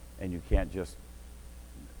 and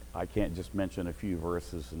I can't just mention a few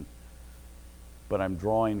verses, but I'm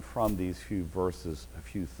drawing from these few verses a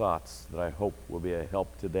few thoughts that I hope will be a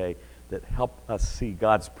help today, that help us see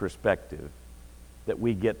God's perspective that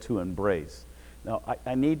we get to embrace. Now,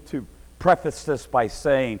 I need to preface this by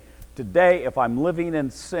saying, today, if I'm living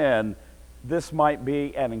in sin, this might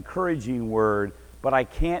be an encouraging word, but I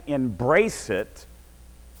can't embrace it.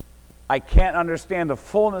 I can't understand the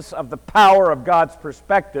fullness of the power of God's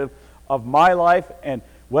perspective of my life and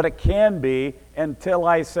what it can be until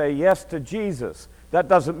I say yes to Jesus. That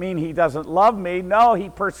doesn't mean he doesn't love me. No, he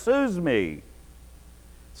pursues me.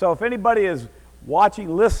 So if anybody is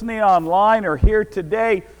watching, listening online, or here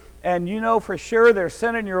today, and you know for sure there's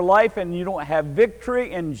sin in your life and you don't have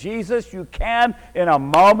victory in Jesus, you can, in a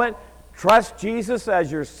moment, trust Jesus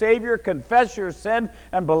as your Savior, confess your sin,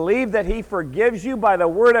 and believe that he forgives you by the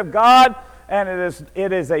Word of God. And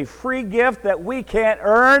it is a free gift that we can't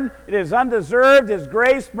earn. It is undeserved. His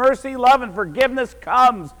grace, mercy, love, and forgiveness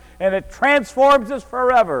comes, and it transforms us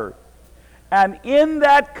forever. And in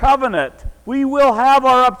that covenant, we will have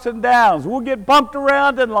our ups and downs. We'll get bumped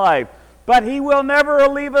around in life. But he will never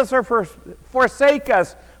leave us or forsake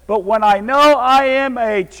us. But when I know I am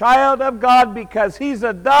a child of God because He's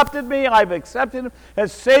adopted me, I've accepted Him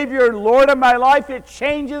as Savior and Lord of my life, it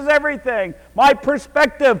changes everything. My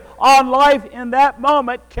perspective on life in that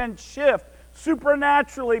moment can shift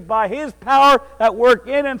supernaturally by His power at work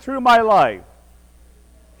in and through my life.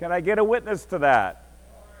 Can I get a witness to that?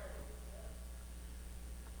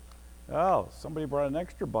 Oh, somebody brought an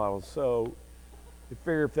extra bottle, so I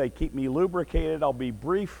figure if they keep me lubricated, I'll be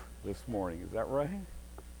brief this morning. Is that right?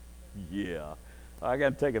 Yeah. I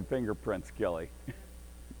got to take a fingerprints, Kelly.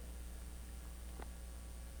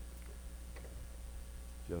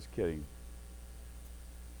 Just kidding.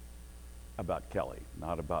 About Kelly,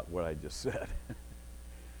 not about what I just said.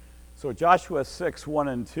 So Joshua 6, 1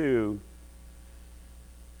 and 2.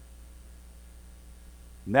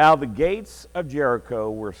 Now the gates of Jericho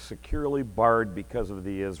were securely barred because of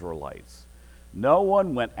the Israelites. No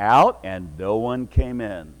one went out and no one came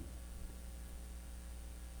in.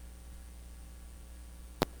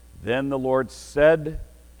 Then the Lord said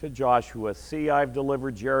to Joshua, "See, I've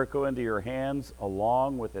delivered Jericho into your hands,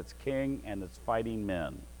 along with its king and its fighting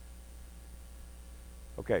men."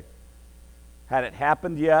 Okay. Had it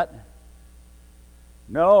happened yet?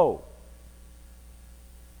 No.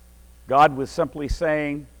 God was simply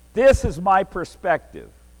saying, this is my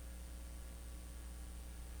perspective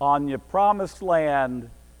on the promised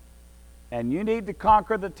land, and you need to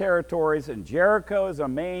conquer the territories, and Jericho is a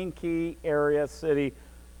main key area city.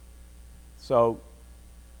 So,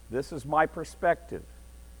 this is my perspective.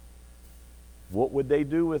 What would they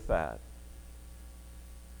do with that?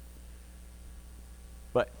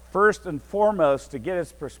 But first and foremost, to get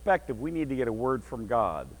his perspective, we need to get a word from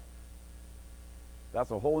God. That's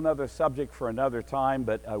a whole other subject for another time,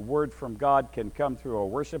 but a word from God can come through a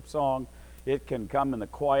worship song. It can come in the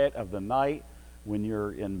quiet of the night when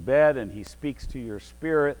you're in bed and he speaks to your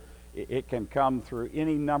spirit. It can come through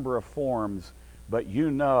any number of forms, but you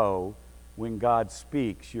know when God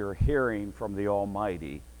speaks, you're hearing from the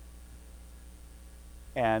Almighty.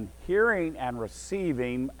 And hearing and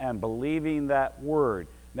receiving and believing that word.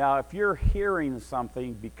 Now, if you're hearing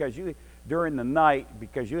something because during the night,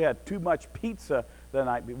 because you had too much pizza the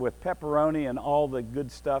night with pepperoni and all the good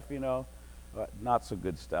stuff, not so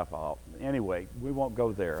good stuff. Anyway, we won't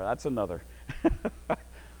go there. That's another.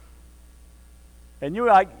 And you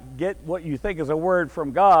might get what you think is a word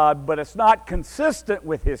from God, but it's not consistent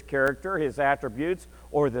with His character, His attributes,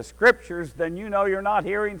 or the Scriptures, then you know you're not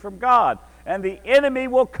hearing from God. And the enemy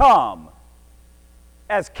will come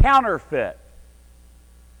as counterfeit.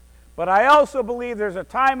 But I also believe there's a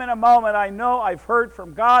time and a moment I know I've heard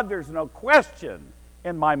from God. There's no question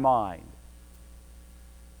in my mind.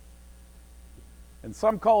 And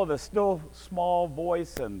some call it a still small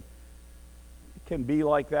voice, and it can be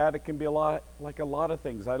like that. It can be like a lot of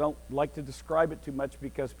things. I don't like to describe it too much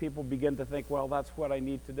because people begin to think, well, that's what I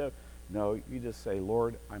need to do. No, you just say,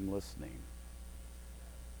 Lord, I'm listening.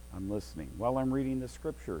 I'm listening. While I'm reading the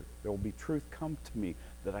Scripture, there will be truth come to me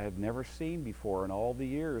that I have never seen before in all the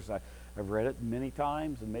years. I've read it many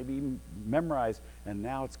times and maybe even memorized, and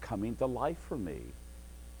now it's coming to life for me.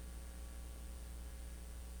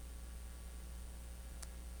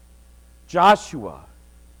 Joshua,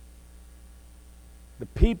 the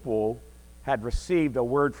people had received a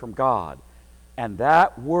word from God, and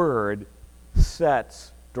that word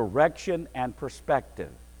sets direction and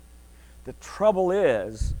perspective. The trouble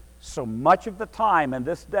is, so much of the time in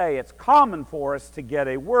this day, it's common for us to get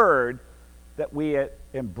a word that we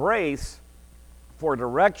embrace for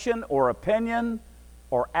direction or opinion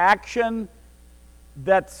or action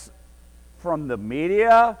that's from the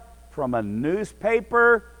media, from a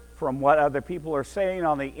newspaper, from what other people are saying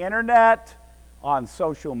on the internet, on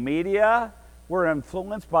social media. We're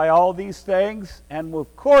influenced by all these things, and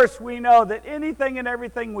of course we know that anything and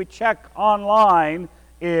everything we check online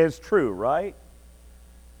is true, right?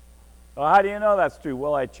 Well, how do you know that's true?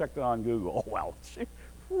 Well, I checked it on Google. Well,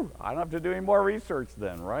 I don't have to do any more research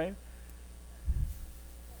then, right?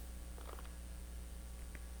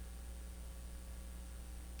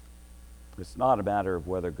 It's not a matter of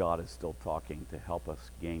whether God is still talking to help us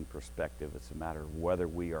gain perspective. It's a matter of whether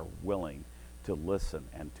we are willing to listen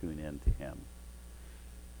and tune in to Him.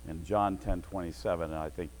 In John 10:27, and I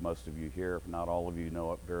think most of you here, if not all of you,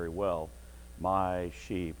 know it very well, my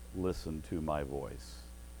sheep listen to my voice.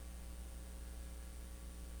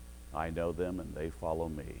 I know them and they follow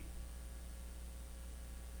me.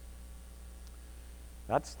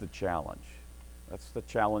 That's the challenge. That's the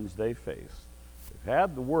challenge they faced. They've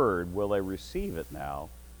had the word. Will they receive it now?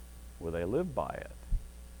 Will they live by it?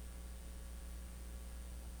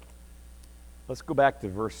 Let's go back to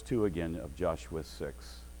verse 2 again of Joshua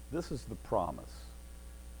 6. This is the promise.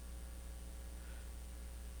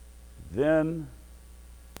 Then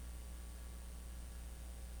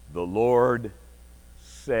the Lord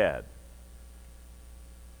said.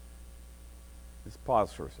 Just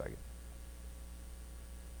pause for a second.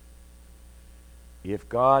 If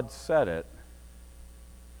God said it,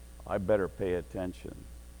 I better pay attention.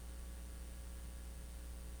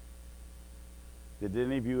 Did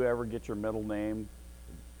any of you ever get your middle name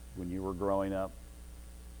when you were growing up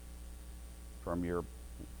from your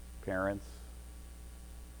parents,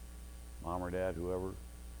 mom or dad, whoever?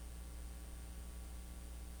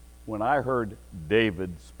 When I heard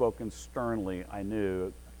David spoken sternly, I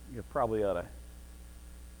knew you probably ought to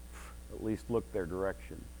at least look their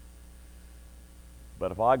direction.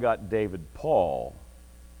 But if I got David Paul,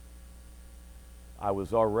 I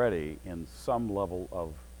was already in some level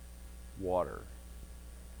of water.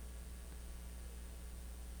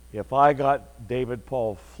 If I got David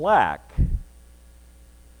Paul Flack,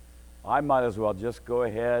 I might as well just go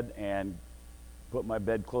ahead and put my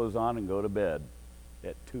bedclothes on and go to bed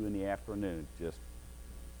at 2 in the afternoon.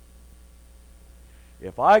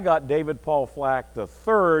 If I got David Paul Flack the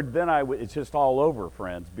third, then it's just all over,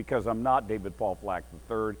 friends, because I'm not David Paul Flack the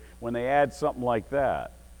third when they add something like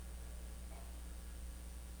that.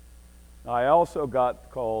 I also got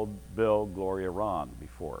called Bill Gloria Ron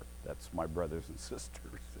before. That's my brothers and sisters.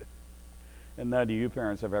 And none of you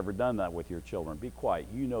parents have ever done that with your children. Be quiet.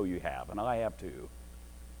 You know you have, and I have too.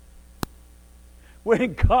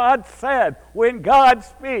 When God said, when God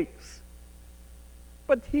speaks,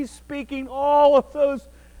 but he's speaking all of those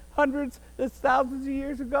hundreds, thousands of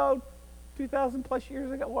years ago, 2,000 plus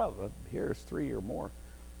years ago. Well, here's 3 or more.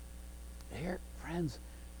 Here, friends,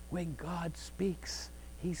 when God speaks,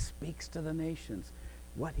 he speaks to the nations.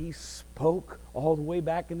 What he spoke all the way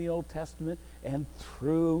back in the Old Testament and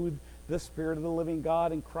through the Spirit of the living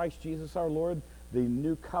God in Christ Jesus our Lord, the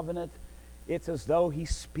new covenant, it's as though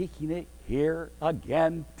he's speaking it here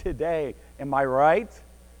again today. Am I right?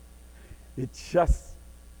 It's just...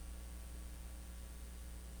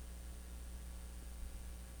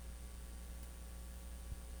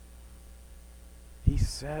 He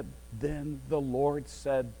said, then the Lord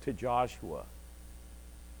said to Joshua,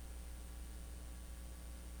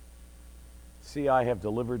 see, I have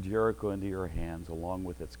delivered Jericho into your hands, along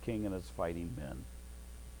with its king and its fighting men.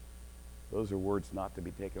 Those are words not to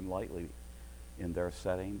be taken lightly in their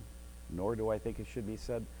setting, nor do I think it should be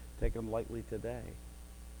taken lightly today.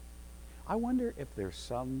 I wonder if there's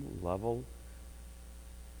some level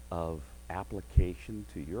of application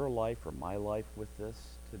to your life or my life with this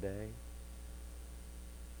today.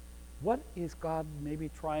 What is God maybe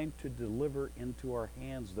trying to deliver into our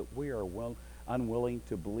hands that we are unwilling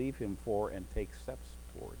to believe him for and take steps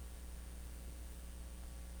toward?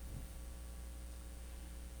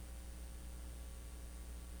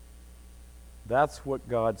 That's what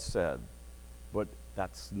God said, but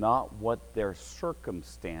that's not what their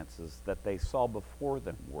circumstances that they saw before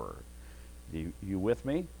them were. You with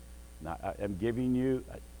me? Now, I'm giving you,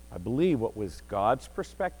 I believe, what was God's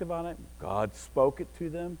perspective on it. God spoke it to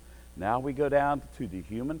them. Now we go down to the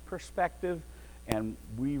human perspective, and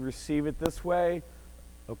we receive it this way.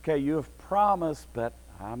 Okay, you have promised, but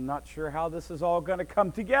I'm not sure how this is all going to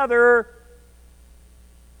come together.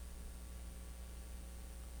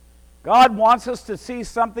 God wants us to see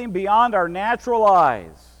something beyond our natural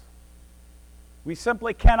eyes. We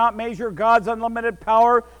simply cannot measure God's unlimited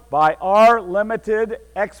power by our limited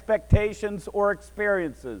expectations or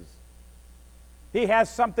experiences. He has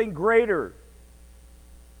something greater.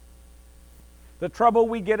 The trouble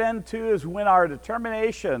we get into is when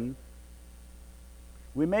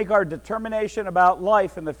we make our determination about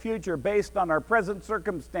life and the future based on our present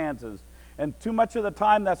circumstances. And too much of the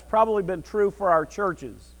time that's probably been true for our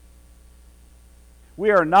churches. We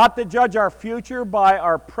are not to judge our future by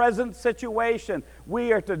our present situation.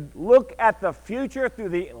 We are to look at the future through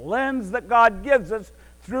the lens that God gives us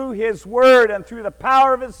through his word and through the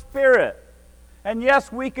power of his Spirit. And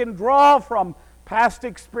yes, we can draw from past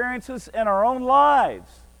experiences in our own lives,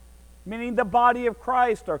 meaning the body of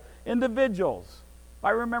Christ or individuals. I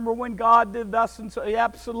remember when God did thus and so,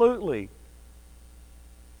 absolutely.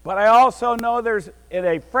 But I also know there's, in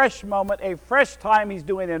a fresh moment, a fresh time, he's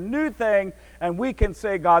doing a new thing, and we can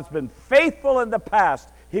say God's been faithful in the past.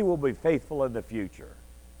 He will be faithful in the future.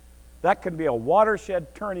 That can be a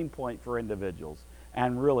watershed turning point for individuals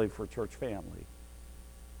and really for church family.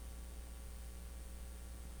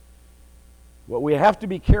 Well, we have to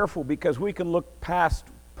be careful because we can look past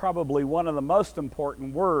probably one of the most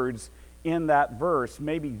important words in that verse,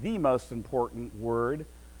 maybe the most important word.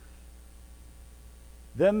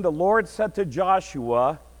 Then the Lord said to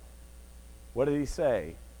Joshua, what did he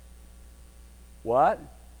say? What?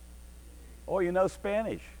 Oh, you know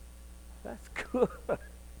Spanish. That's good.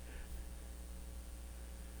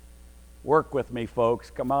 Work with me,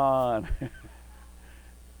 folks. Come on.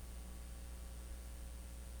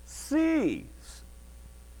 See,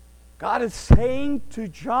 God is saying to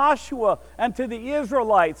Joshua and to the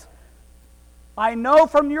Israelites, I know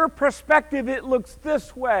from your perspective it looks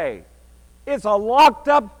this way. It's a locked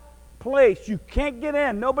up place. You can't get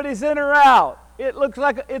in. Nobody's in or out. It looks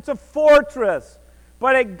like it's a fortress.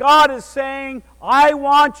 But God is saying, I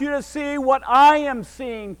want you to see what I am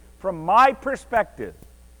seeing from my perspective.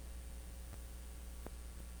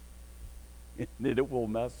 And it will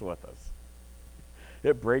mess with us.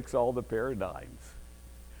 It breaks all the paradigms.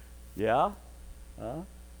 Yeah? Huh?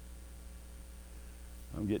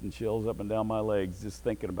 I'm getting chills up and down my legs just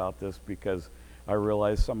thinking about this, because I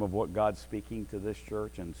realize some of what God's speaking to this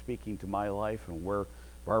church and speaking to my life and where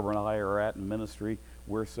Barbara and I are at in ministry.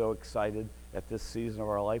 We're so excited at this season of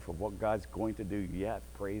our life of what God's going to do yet.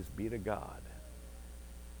 Praise be to God.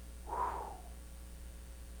 Whew.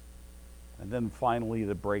 And then finally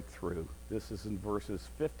the breakthrough. This is in verses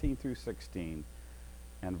 15 through 16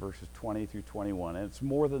 and verses 20 through 21. And it's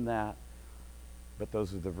more than that, but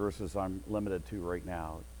those are the verses I'm limited to right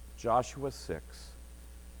now. Joshua 6.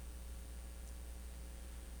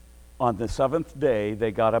 On the seventh day, they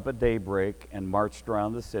got up at daybreak and marched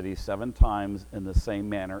around the city 7 times in the same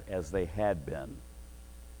manner as they had been.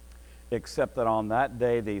 Except that on that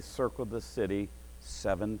day, they circled the city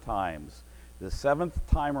 7 times. The 7th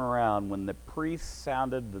time around, when the priest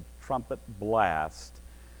sounded the trumpet blast,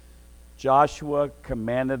 Joshua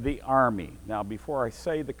commanded the army. Now, before I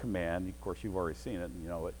say the command, of course, you've already seen it and you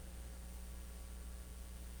know it.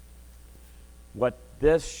 What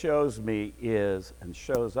this shows me is, and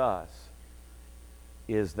shows us,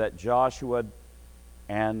 is that Joshua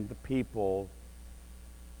and the people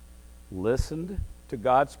listened to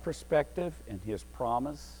God's perspective and his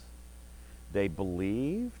promise. They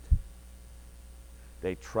believed.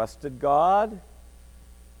 They trusted God.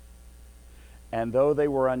 And though they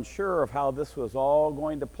were unsure of how this was all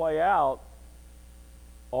going to play out,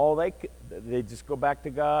 they just go back to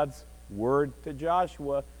God's word to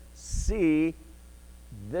Joshua. See,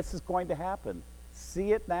 this is going to happen.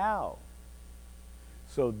 See it now.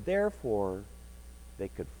 So therefore, they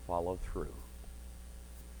could follow through.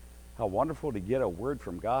 How wonderful to get a word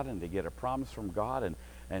from God and to get a promise from God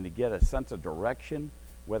and to get a sense of direction,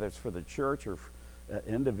 whether it's for the church or an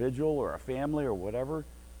individual or a family or whatever.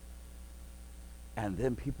 And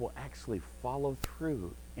then people actually follow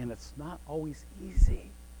through. And it's not always easy.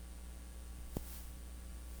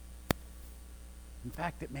 In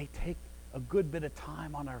fact, it may take a good bit of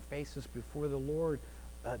time on our faces before the Lord,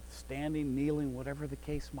 standing, kneeling, whatever the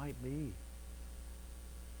case might be.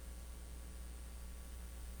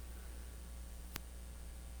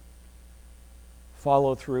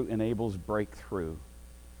 Follow through enables breakthrough.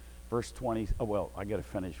 Verse 20, I got to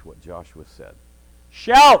finish what Joshua said.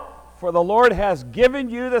 Shout, for the Lord has given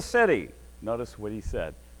you the city. Notice what he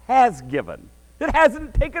said. Has given. It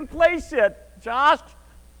hasn't taken place yet, Josh.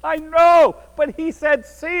 I know, but he said,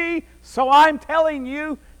 see, so I'm telling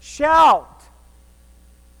you, shout.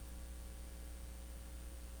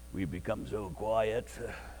 We've become so quiet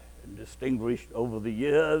and distinguished over the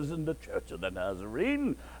years in the Church of the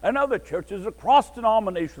Nazarene and other churches across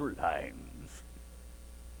denominational lines.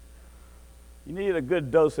 You need a good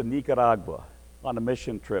dose of Nicaragua on a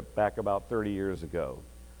mission trip back about 30 years ago.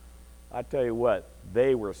 I tell you what,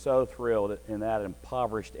 they were so thrilled in that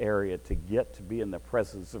impoverished area to get to be in the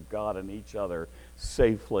presence of God and each other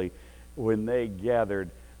safely. When they gathered,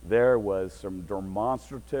 there was some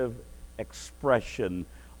demonstrative expression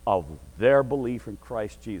of their belief in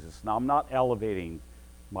Christ Jesus. Now, I'm not elevating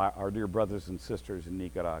our dear brothers and sisters in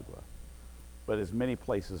Nicaragua, but as many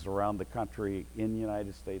places around the country, in the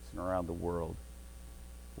United States and around the world,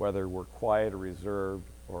 whether we're quiet or reserved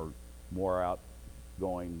or more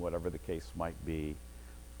outgoing, whatever the case might be,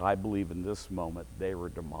 I believe in this moment they were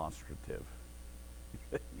demonstrative.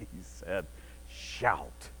 He said,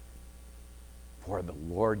 shout, for the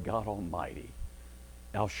Lord God Almighty,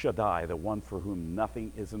 El Shaddai, the one for whom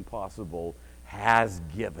nothing is impossible, has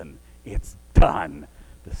given, it's done,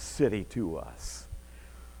 the city to us.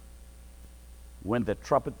 When the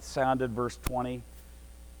trumpet sounded, verse 20,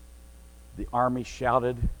 the army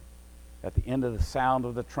shouted. At the end of the sound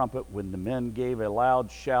of the trumpet, when the men gave a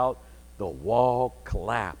loud shout, the wall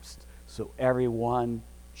collapsed. So everyone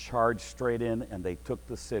charged straight in, and they took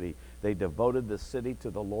the city. They devoted the city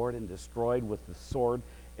to the Lord and destroyed with the sword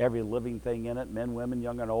every living thing in it, men, women,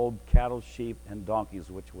 young and old, cattle, sheep, and donkeys,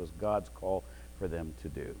 which was God's call for them to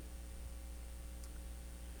do.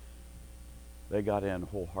 They got in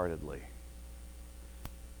wholeheartedly.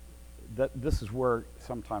 this is where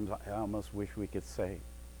sometimes I almost wish we could say,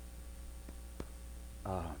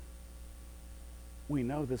 we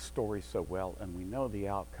know this story so well and we know the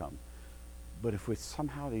outcome, but if we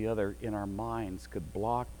somehow or the other in our minds could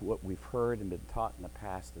block what we've heard and been taught in the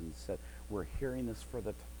past and said, we're hearing this for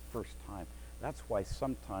the first time. That's why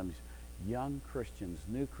sometimes young Christians,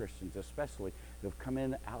 new Christians especially, who've come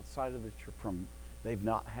in outside of the church they've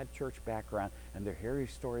not had church background, and they're hearing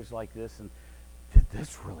stories like this, and did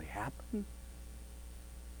this really happen?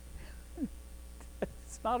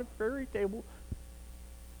 It's not a fairy tale.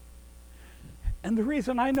 And the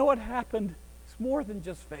reason I know it happened is more than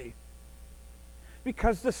just faith.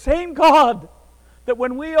 Because the same God that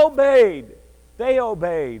when we obeyed, they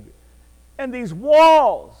obeyed. And these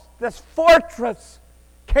walls, this fortress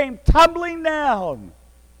came tumbling down,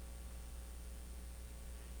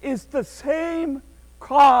 is the same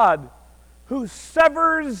God who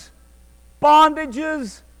severs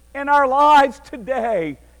bondages in our lives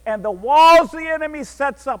today. And the walls the enemy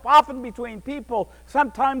sets up, often between people,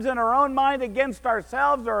 sometimes in our own mind against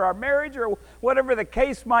ourselves or our marriage or whatever the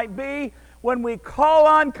case might be, when we call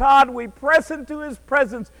on God, we press into His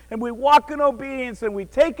presence and we walk in obedience and we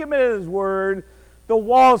take Him at His word, the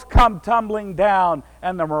walls come tumbling down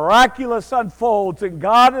and the miraculous unfolds and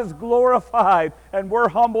God is glorified and we're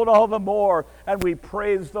humbled all the more and we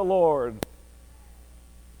praise the Lord.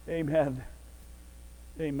 Amen.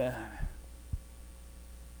 Amen.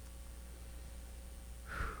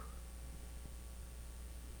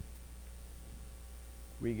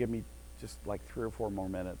 Will you give me just like 3 or 4 more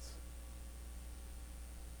minutes?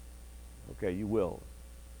 Okay, you will.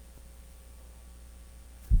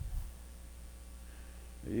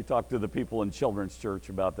 You talk to the people in children's church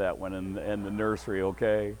about that one in the nursery,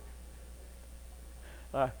 okay?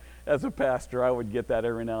 As a pastor, I would get that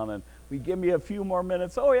every now and then. Will you give me a few more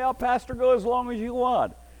minutes? Oh yeah, pastor, go as long as you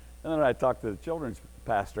want. And then I talked to the children's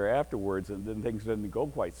pastor afterwards, and then things didn't go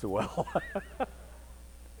quite so well.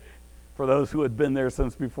 For those who had been there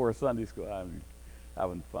since before Sunday school, I'm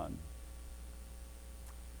having fun.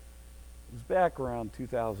 It was back around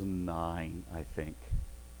 2009, I think.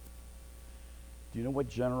 Do you know what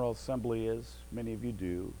General Assembly is? Many of you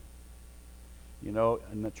do. You know,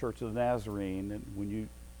 in the Church of the Nazarene, and when you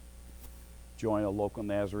join a local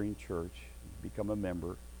Nazarene church, become a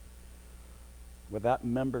member, with that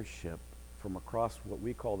membership from across what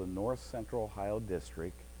we call the North Central Ohio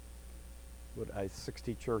District,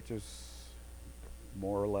 60 churches,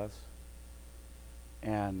 more or less,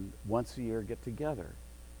 and once a year get together,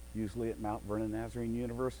 usually at Mount Vernon Nazarene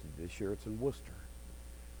University. This year it's in Worcester,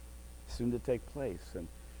 soon to take place. And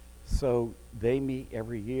so they meet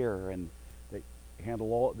every year, and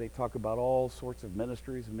they talk about all sorts of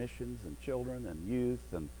ministries, missions, and children, and youth,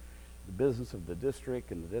 and the business of the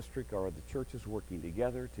district, and the district are the churches working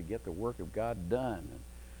together to get the work of God done. And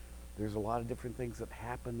there's a lot of different things that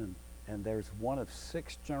happen, and there's one of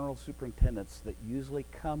 6 general superintendents that usually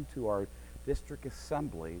come to our district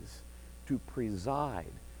assemblies to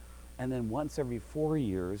preside. And then once every 4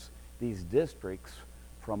 years, these districts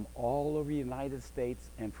from all over the United States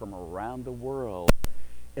and from around the world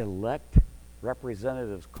elect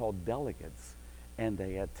representatives called delegates, and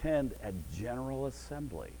they attend a general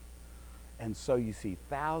assembly. And so you see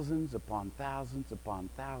thousands upon thousands upon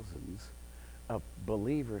thousands of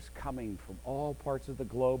believers coming from all parts of the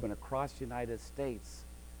globe and across the United States.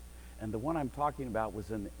 And the one I'm talking about was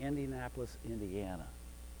in Indianapolis, Indiana.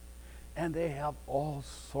 And they have all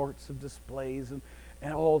sorts of displays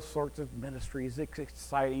and all sorts of ministries. It's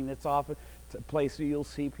exciting. It's often a place where you'll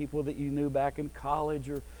see people that you knew back in college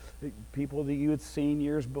or people that you had seen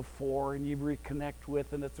years before and you reconnect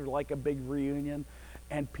with, and it's like a big reunion.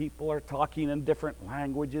 And people are talking in different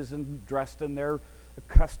languages and dressed in their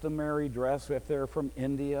customary dress if they're from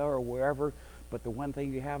India or wherever. But the one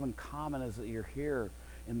thing you have in common is that you're here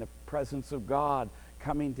in the presence of God,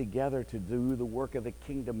 coming together to do the work of the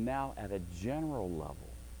kingdom now at a general level.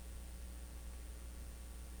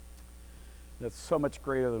 That's so much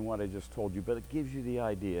greater than what I just told you, but it gives you the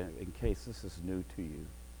idea in case this is new to you.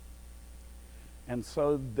 And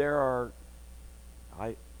so there are,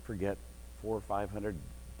 I forget, 400 or 500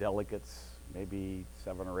 delegates, maybe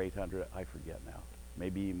 700 or 800, I forget now,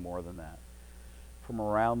 maybe even more than that, from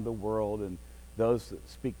around the world. And those that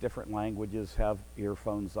speak different languages have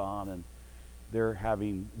earphones on, and they're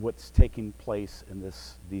having what's taking place in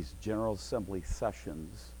these General Assembly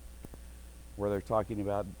sessions, where they're talking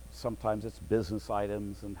about, sometimes it's business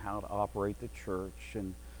items and how to operate the church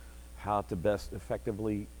and how to best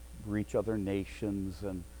effectively reach other nations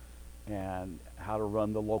and how to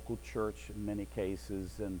run the local church in many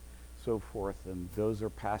cases. And so forth, and those are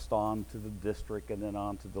passed on to the district and then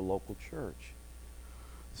on to the local church.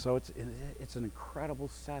 So it's an incredible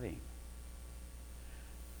setting.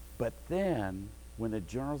 But then, when the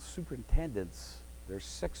general superintendents, there's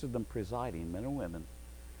 6 of them presiding, men and women,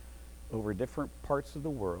 over different parts of the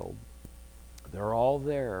world, they're all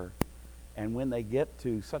there. And when they get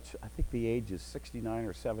to such, I think the age is 69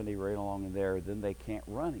 or 70, right along in there, then they can't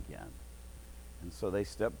run again. And so they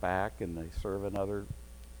step back and they serve in other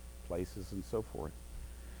places and so forth.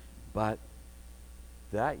 But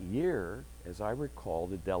that year, as I recall,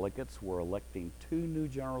 the delegates were electing 2 new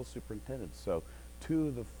general superintendents. So 2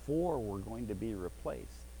 of the 4 were going to be replaced.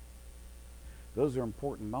 Those are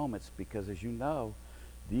important moments because, as you know,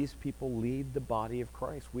 these people lead the body of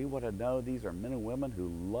Christ. We want to know these are men and women who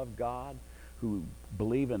love God, who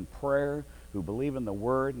believe in prayer, who believe in the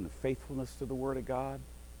Word and the faithfulness to the Word of God.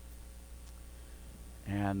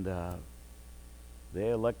 And they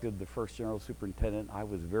elected the first general superintendent. I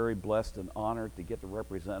was very blessed and honored to get to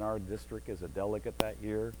represent our district as a delegate that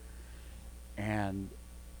year. And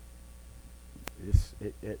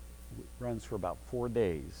it runs for about 4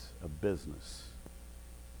 days of business,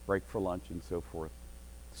 break for lunch and so forth.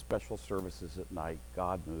 Special services at night.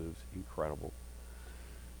 God moves. Incredible.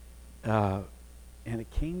 And it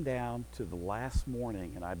came down to the last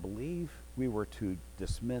morning, and I believe we were to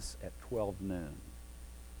dismiss at 12 noon.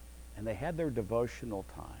 And they had their devotional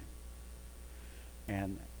time.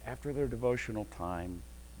 And after their devotional time,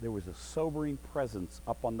 there was a sobering presence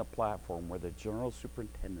up on the platform where the general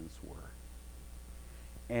superintendents were.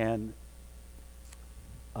 And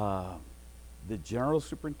the general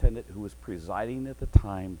superintendent, who was presiding at the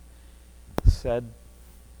time, said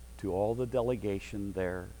to all the delegation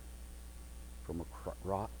there from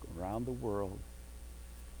around the world,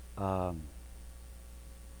 and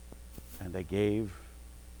they gave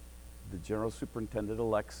the general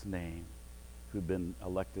superintendent-elect's name, who'd been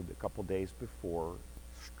elected a couple days before,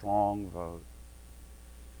 strong vote,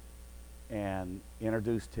 and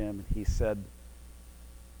introduced him. He said,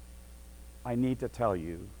 I need to tell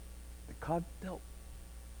you that God dealt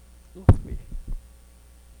with me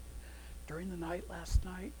during the night last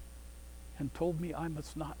night and told me I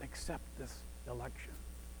must not accept this election.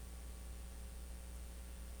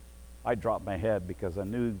 I dropped my head because I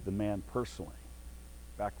knew the man personally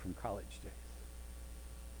back from college days.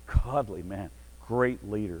 Godly man, great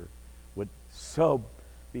leader, would so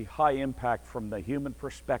be high impact from the human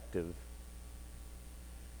perspective.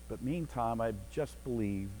 But meantime, I just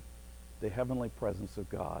believed the heavenly presence of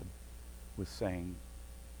God was saying,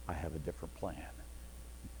 I have a different plan.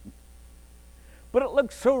 But it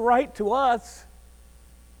looked so right to us.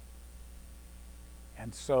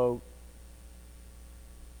 And so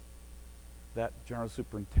that general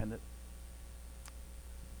superintendent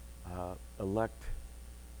elect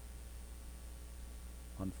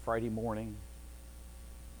on Friday morning,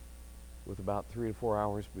 with about 3 to 4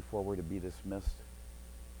 hours before we're to be dismissed,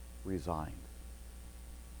 resigned.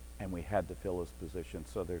 And we had to fill his position.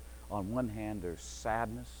 So there, on one hand, there's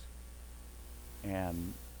sadness.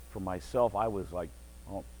 And for myself, I was like,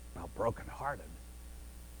 about brokenhearted.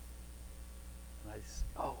 And I just,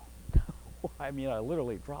 oh, no. I mean, I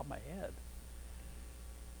literally dropped my head.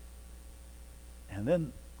 And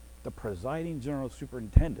then the presiding general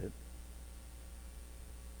superintendent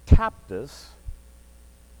tapped us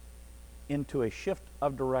into a shift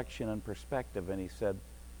of direction and perspective. And he said,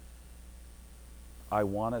 I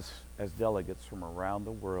want us as delegates from around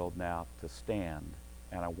the world now to stand,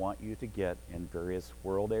 and I want you to get in various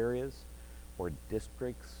world areas or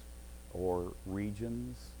districts or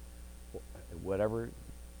regions, whatever.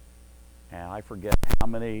 And I forget how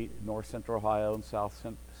many, North Central Ohio and South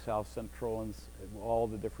Central and all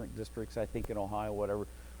the different districts, I think in Ohio, whatever,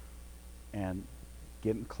 and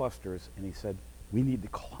get in clusters. And he said, we need to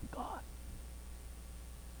call on God.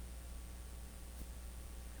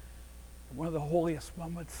 One of the holiest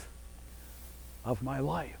moments of my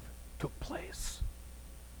life took place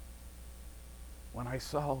when I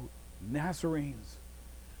saw Nazarenes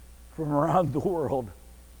from around the world,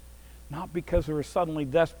 not because they were suddenly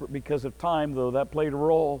desperate because of time, though that played a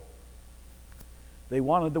role. They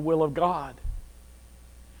wanted the will of God.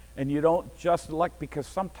 And you don't just elect, because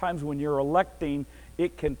sometimes when you're electing,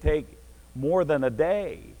 it can take more than a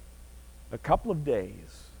day, a couple of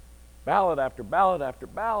days, ballot after ballot after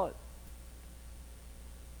ballot.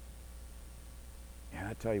 And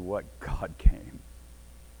I tell you what, God came.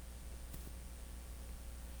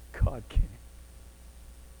 God came.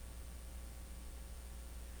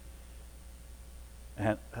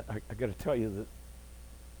 And I got to tell you that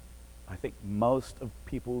I think most of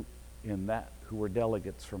people in that who were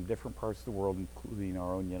delegates from different parts of the world, including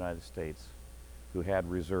our own United States, who had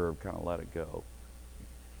reserve, kind of let it go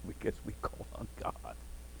because we called on God.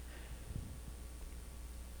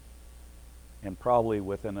 And probably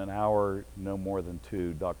within an hour, no more than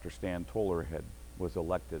two, Dr. Stan Toller was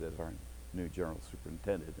elected as our new general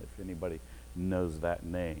superintendent. If anybody knows that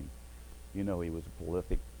name, you know he was a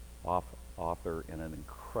prolific author and an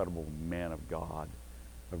incredible man of God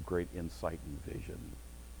of great insight and vision.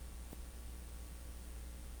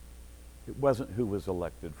 It wasn't who was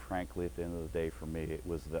elected, frankly, at the end of the day for me. It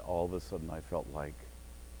was that all of a sudden I felt like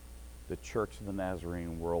the Church of the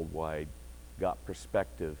Nazarene worldwide got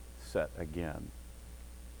perspective set again.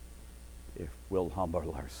 If we'll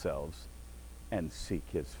humble ourselves and seek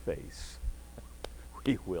his face,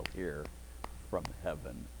 we will hear from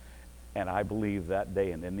heaven. And I believe that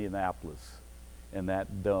day in Indianapolis, in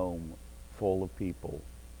that dome full of people,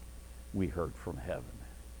 we heard from heaven,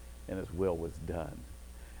 and his will was done.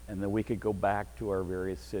 And then we could go back to our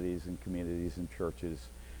various cities and communities and churches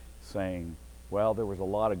saying, well, there was a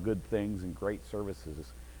lot of good things and great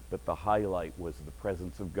services, but the highlight was the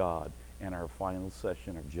presence of God in our final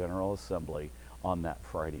session of General Assembly on that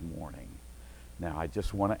Friday morning. Now, I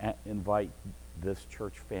just want to invite this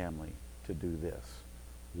church family to do this.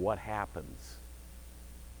 What happens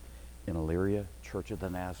in Elyria Church of the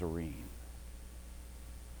Nazarene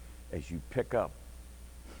as you pick up?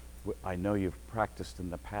 I know you've practiced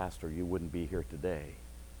in the past or you wouldn't be here today.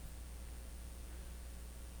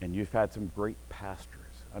 And you've had some great pastors.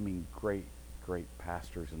 I mean, great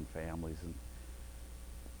pastors and families.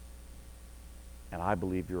 And I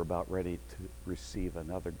believe you're about ready to receive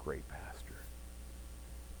another great pastor.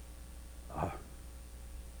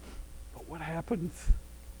 But what happens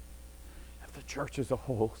if the church as a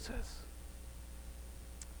whole says,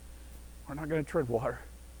 we're not going to tread water?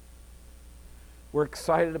 We're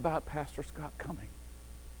excited about Pastor Scott coming.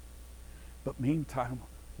 But meantime,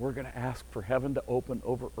 we're going to ask for heaven to open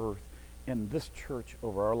over earth in this church,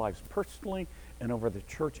 over our lives personally, and over the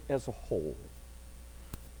church as a whole.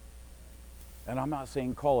 And I'm not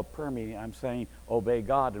saying call a prayer meeting. I'm saying obey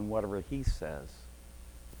God in whatever he says.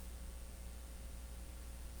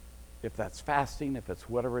 If that's fasting, if it's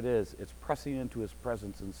whatever it is, it's pressing into his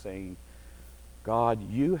presence and saying,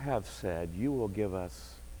 God, you have said you will give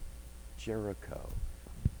us Jericho.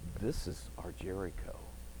 This is our Jericho.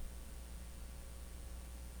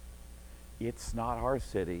 It's not our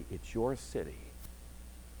city, it's your city.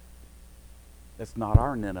 It's not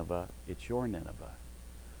our Nineveh, it's your Nineveh.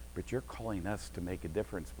 But you're calling us to make a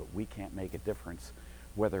difference, but we can't make a difference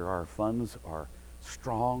whether our funds are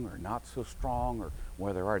strong or not so strong, or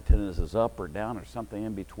whether our attendance is up or down or something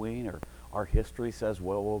in between, or our history says,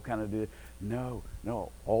 well, we'll kind of do it. No,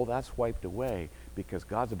 all that's wiped away because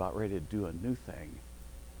God's about ready to do a new thing.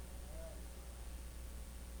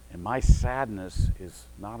 And my sadness is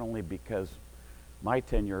not only because my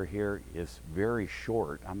tenure here is very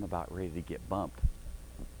short, I'm about ready to get bumped.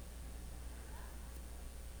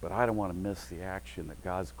 But I don't want to miss the action that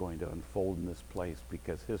God's going to unfold in this place,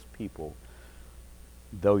 because his people,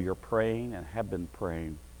 though you're praying and have been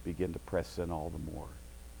praying, begin to press in all the more.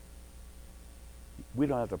 We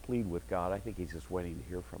don't have to plead with God. I think he's just waiting to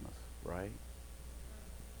hear from us, right?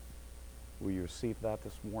 Will you receive that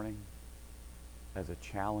this morning as a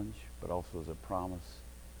challenge, but also as a promise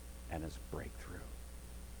and as breakthrough?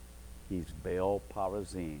 He's Baal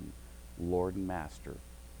Parazim, Lord and Master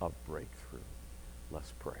of breakthrough.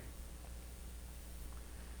 Let's pray.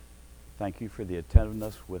 Thank you for the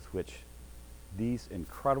attentiveness with which these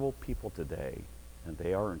incredible people today, and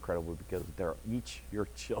they are incredible because they're each your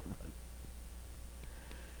children,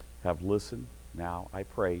 have listened. Now I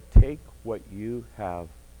pray, take what you have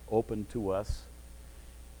opened to us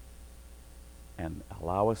and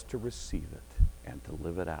allow us to receive it and to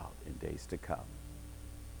live it out in days to come.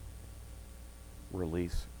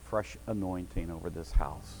 Release fresh anointing over this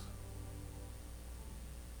house.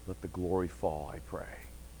 Let the glory fall, I pray.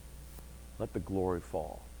 Let the glory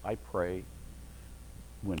fall. I pray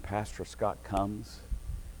when Pastor Scott comes,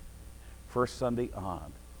 first Sunday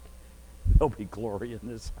on, there'll be glory in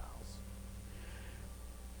this house.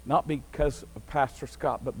 Not because of Pastor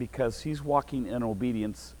Scott, but because he's walking in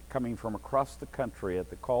obedience, coming from across the country at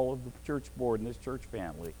the call of the church board and this church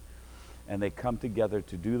family. And they come together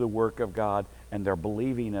to do the work of God, and they're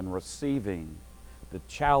believing and receiving the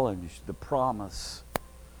challenge, the promise,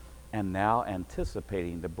 and now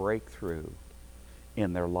anticipating the breakthrough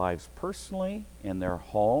in their lives personally, in their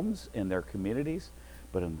homes, in their communities,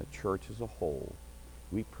 but in the church as a whole.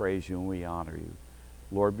 We praise you and we honor you.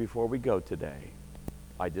 Lord, before we go today,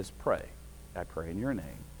 I just pray. I pray in your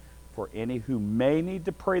name for for any who may need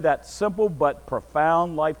to pray that simple but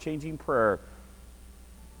profound, life-changing prayer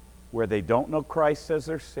where they don't know Christ as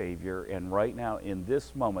their Savior, and right now in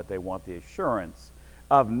this moment they want the assurance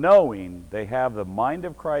of knowing they have the mind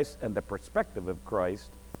of Christ and the perspective of Christ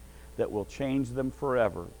that will change them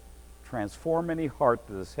forever. Transform any heart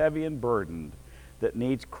that is heavy and burdened that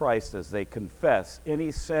needs Christ as they confess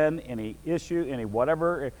any sin, any issue, any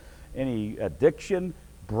whatever, any addiction.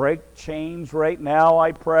 Break chains right now,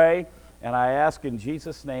 I pray. And I ask in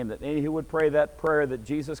Jesus' name that any who would pray that prayer, that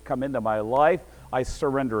Jesus come into my life. I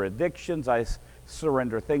surrender addictions. I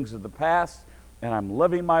surrender things of the past. And I'm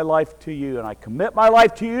living my life to you. And I commit my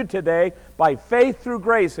life to you today by faith through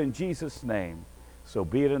grace in Jesus' name. So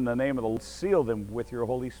be it in the name of the Lord. Seal them with your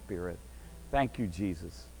Holy Spirit. Thank you,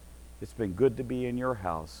 Jesus. It's been good to be in your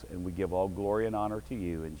house. And we give all glory and honor to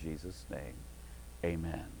you in Jesus' name.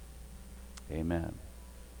 Amen. Amen.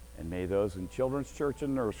 And may those in children's church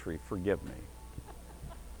and nursery forgive me.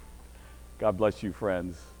 God bless you,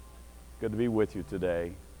 friends. Good to be with you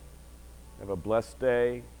today. Have a blessed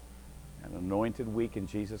day, an anointed week in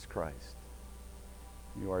Jesus Christ.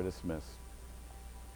 You are dismissed.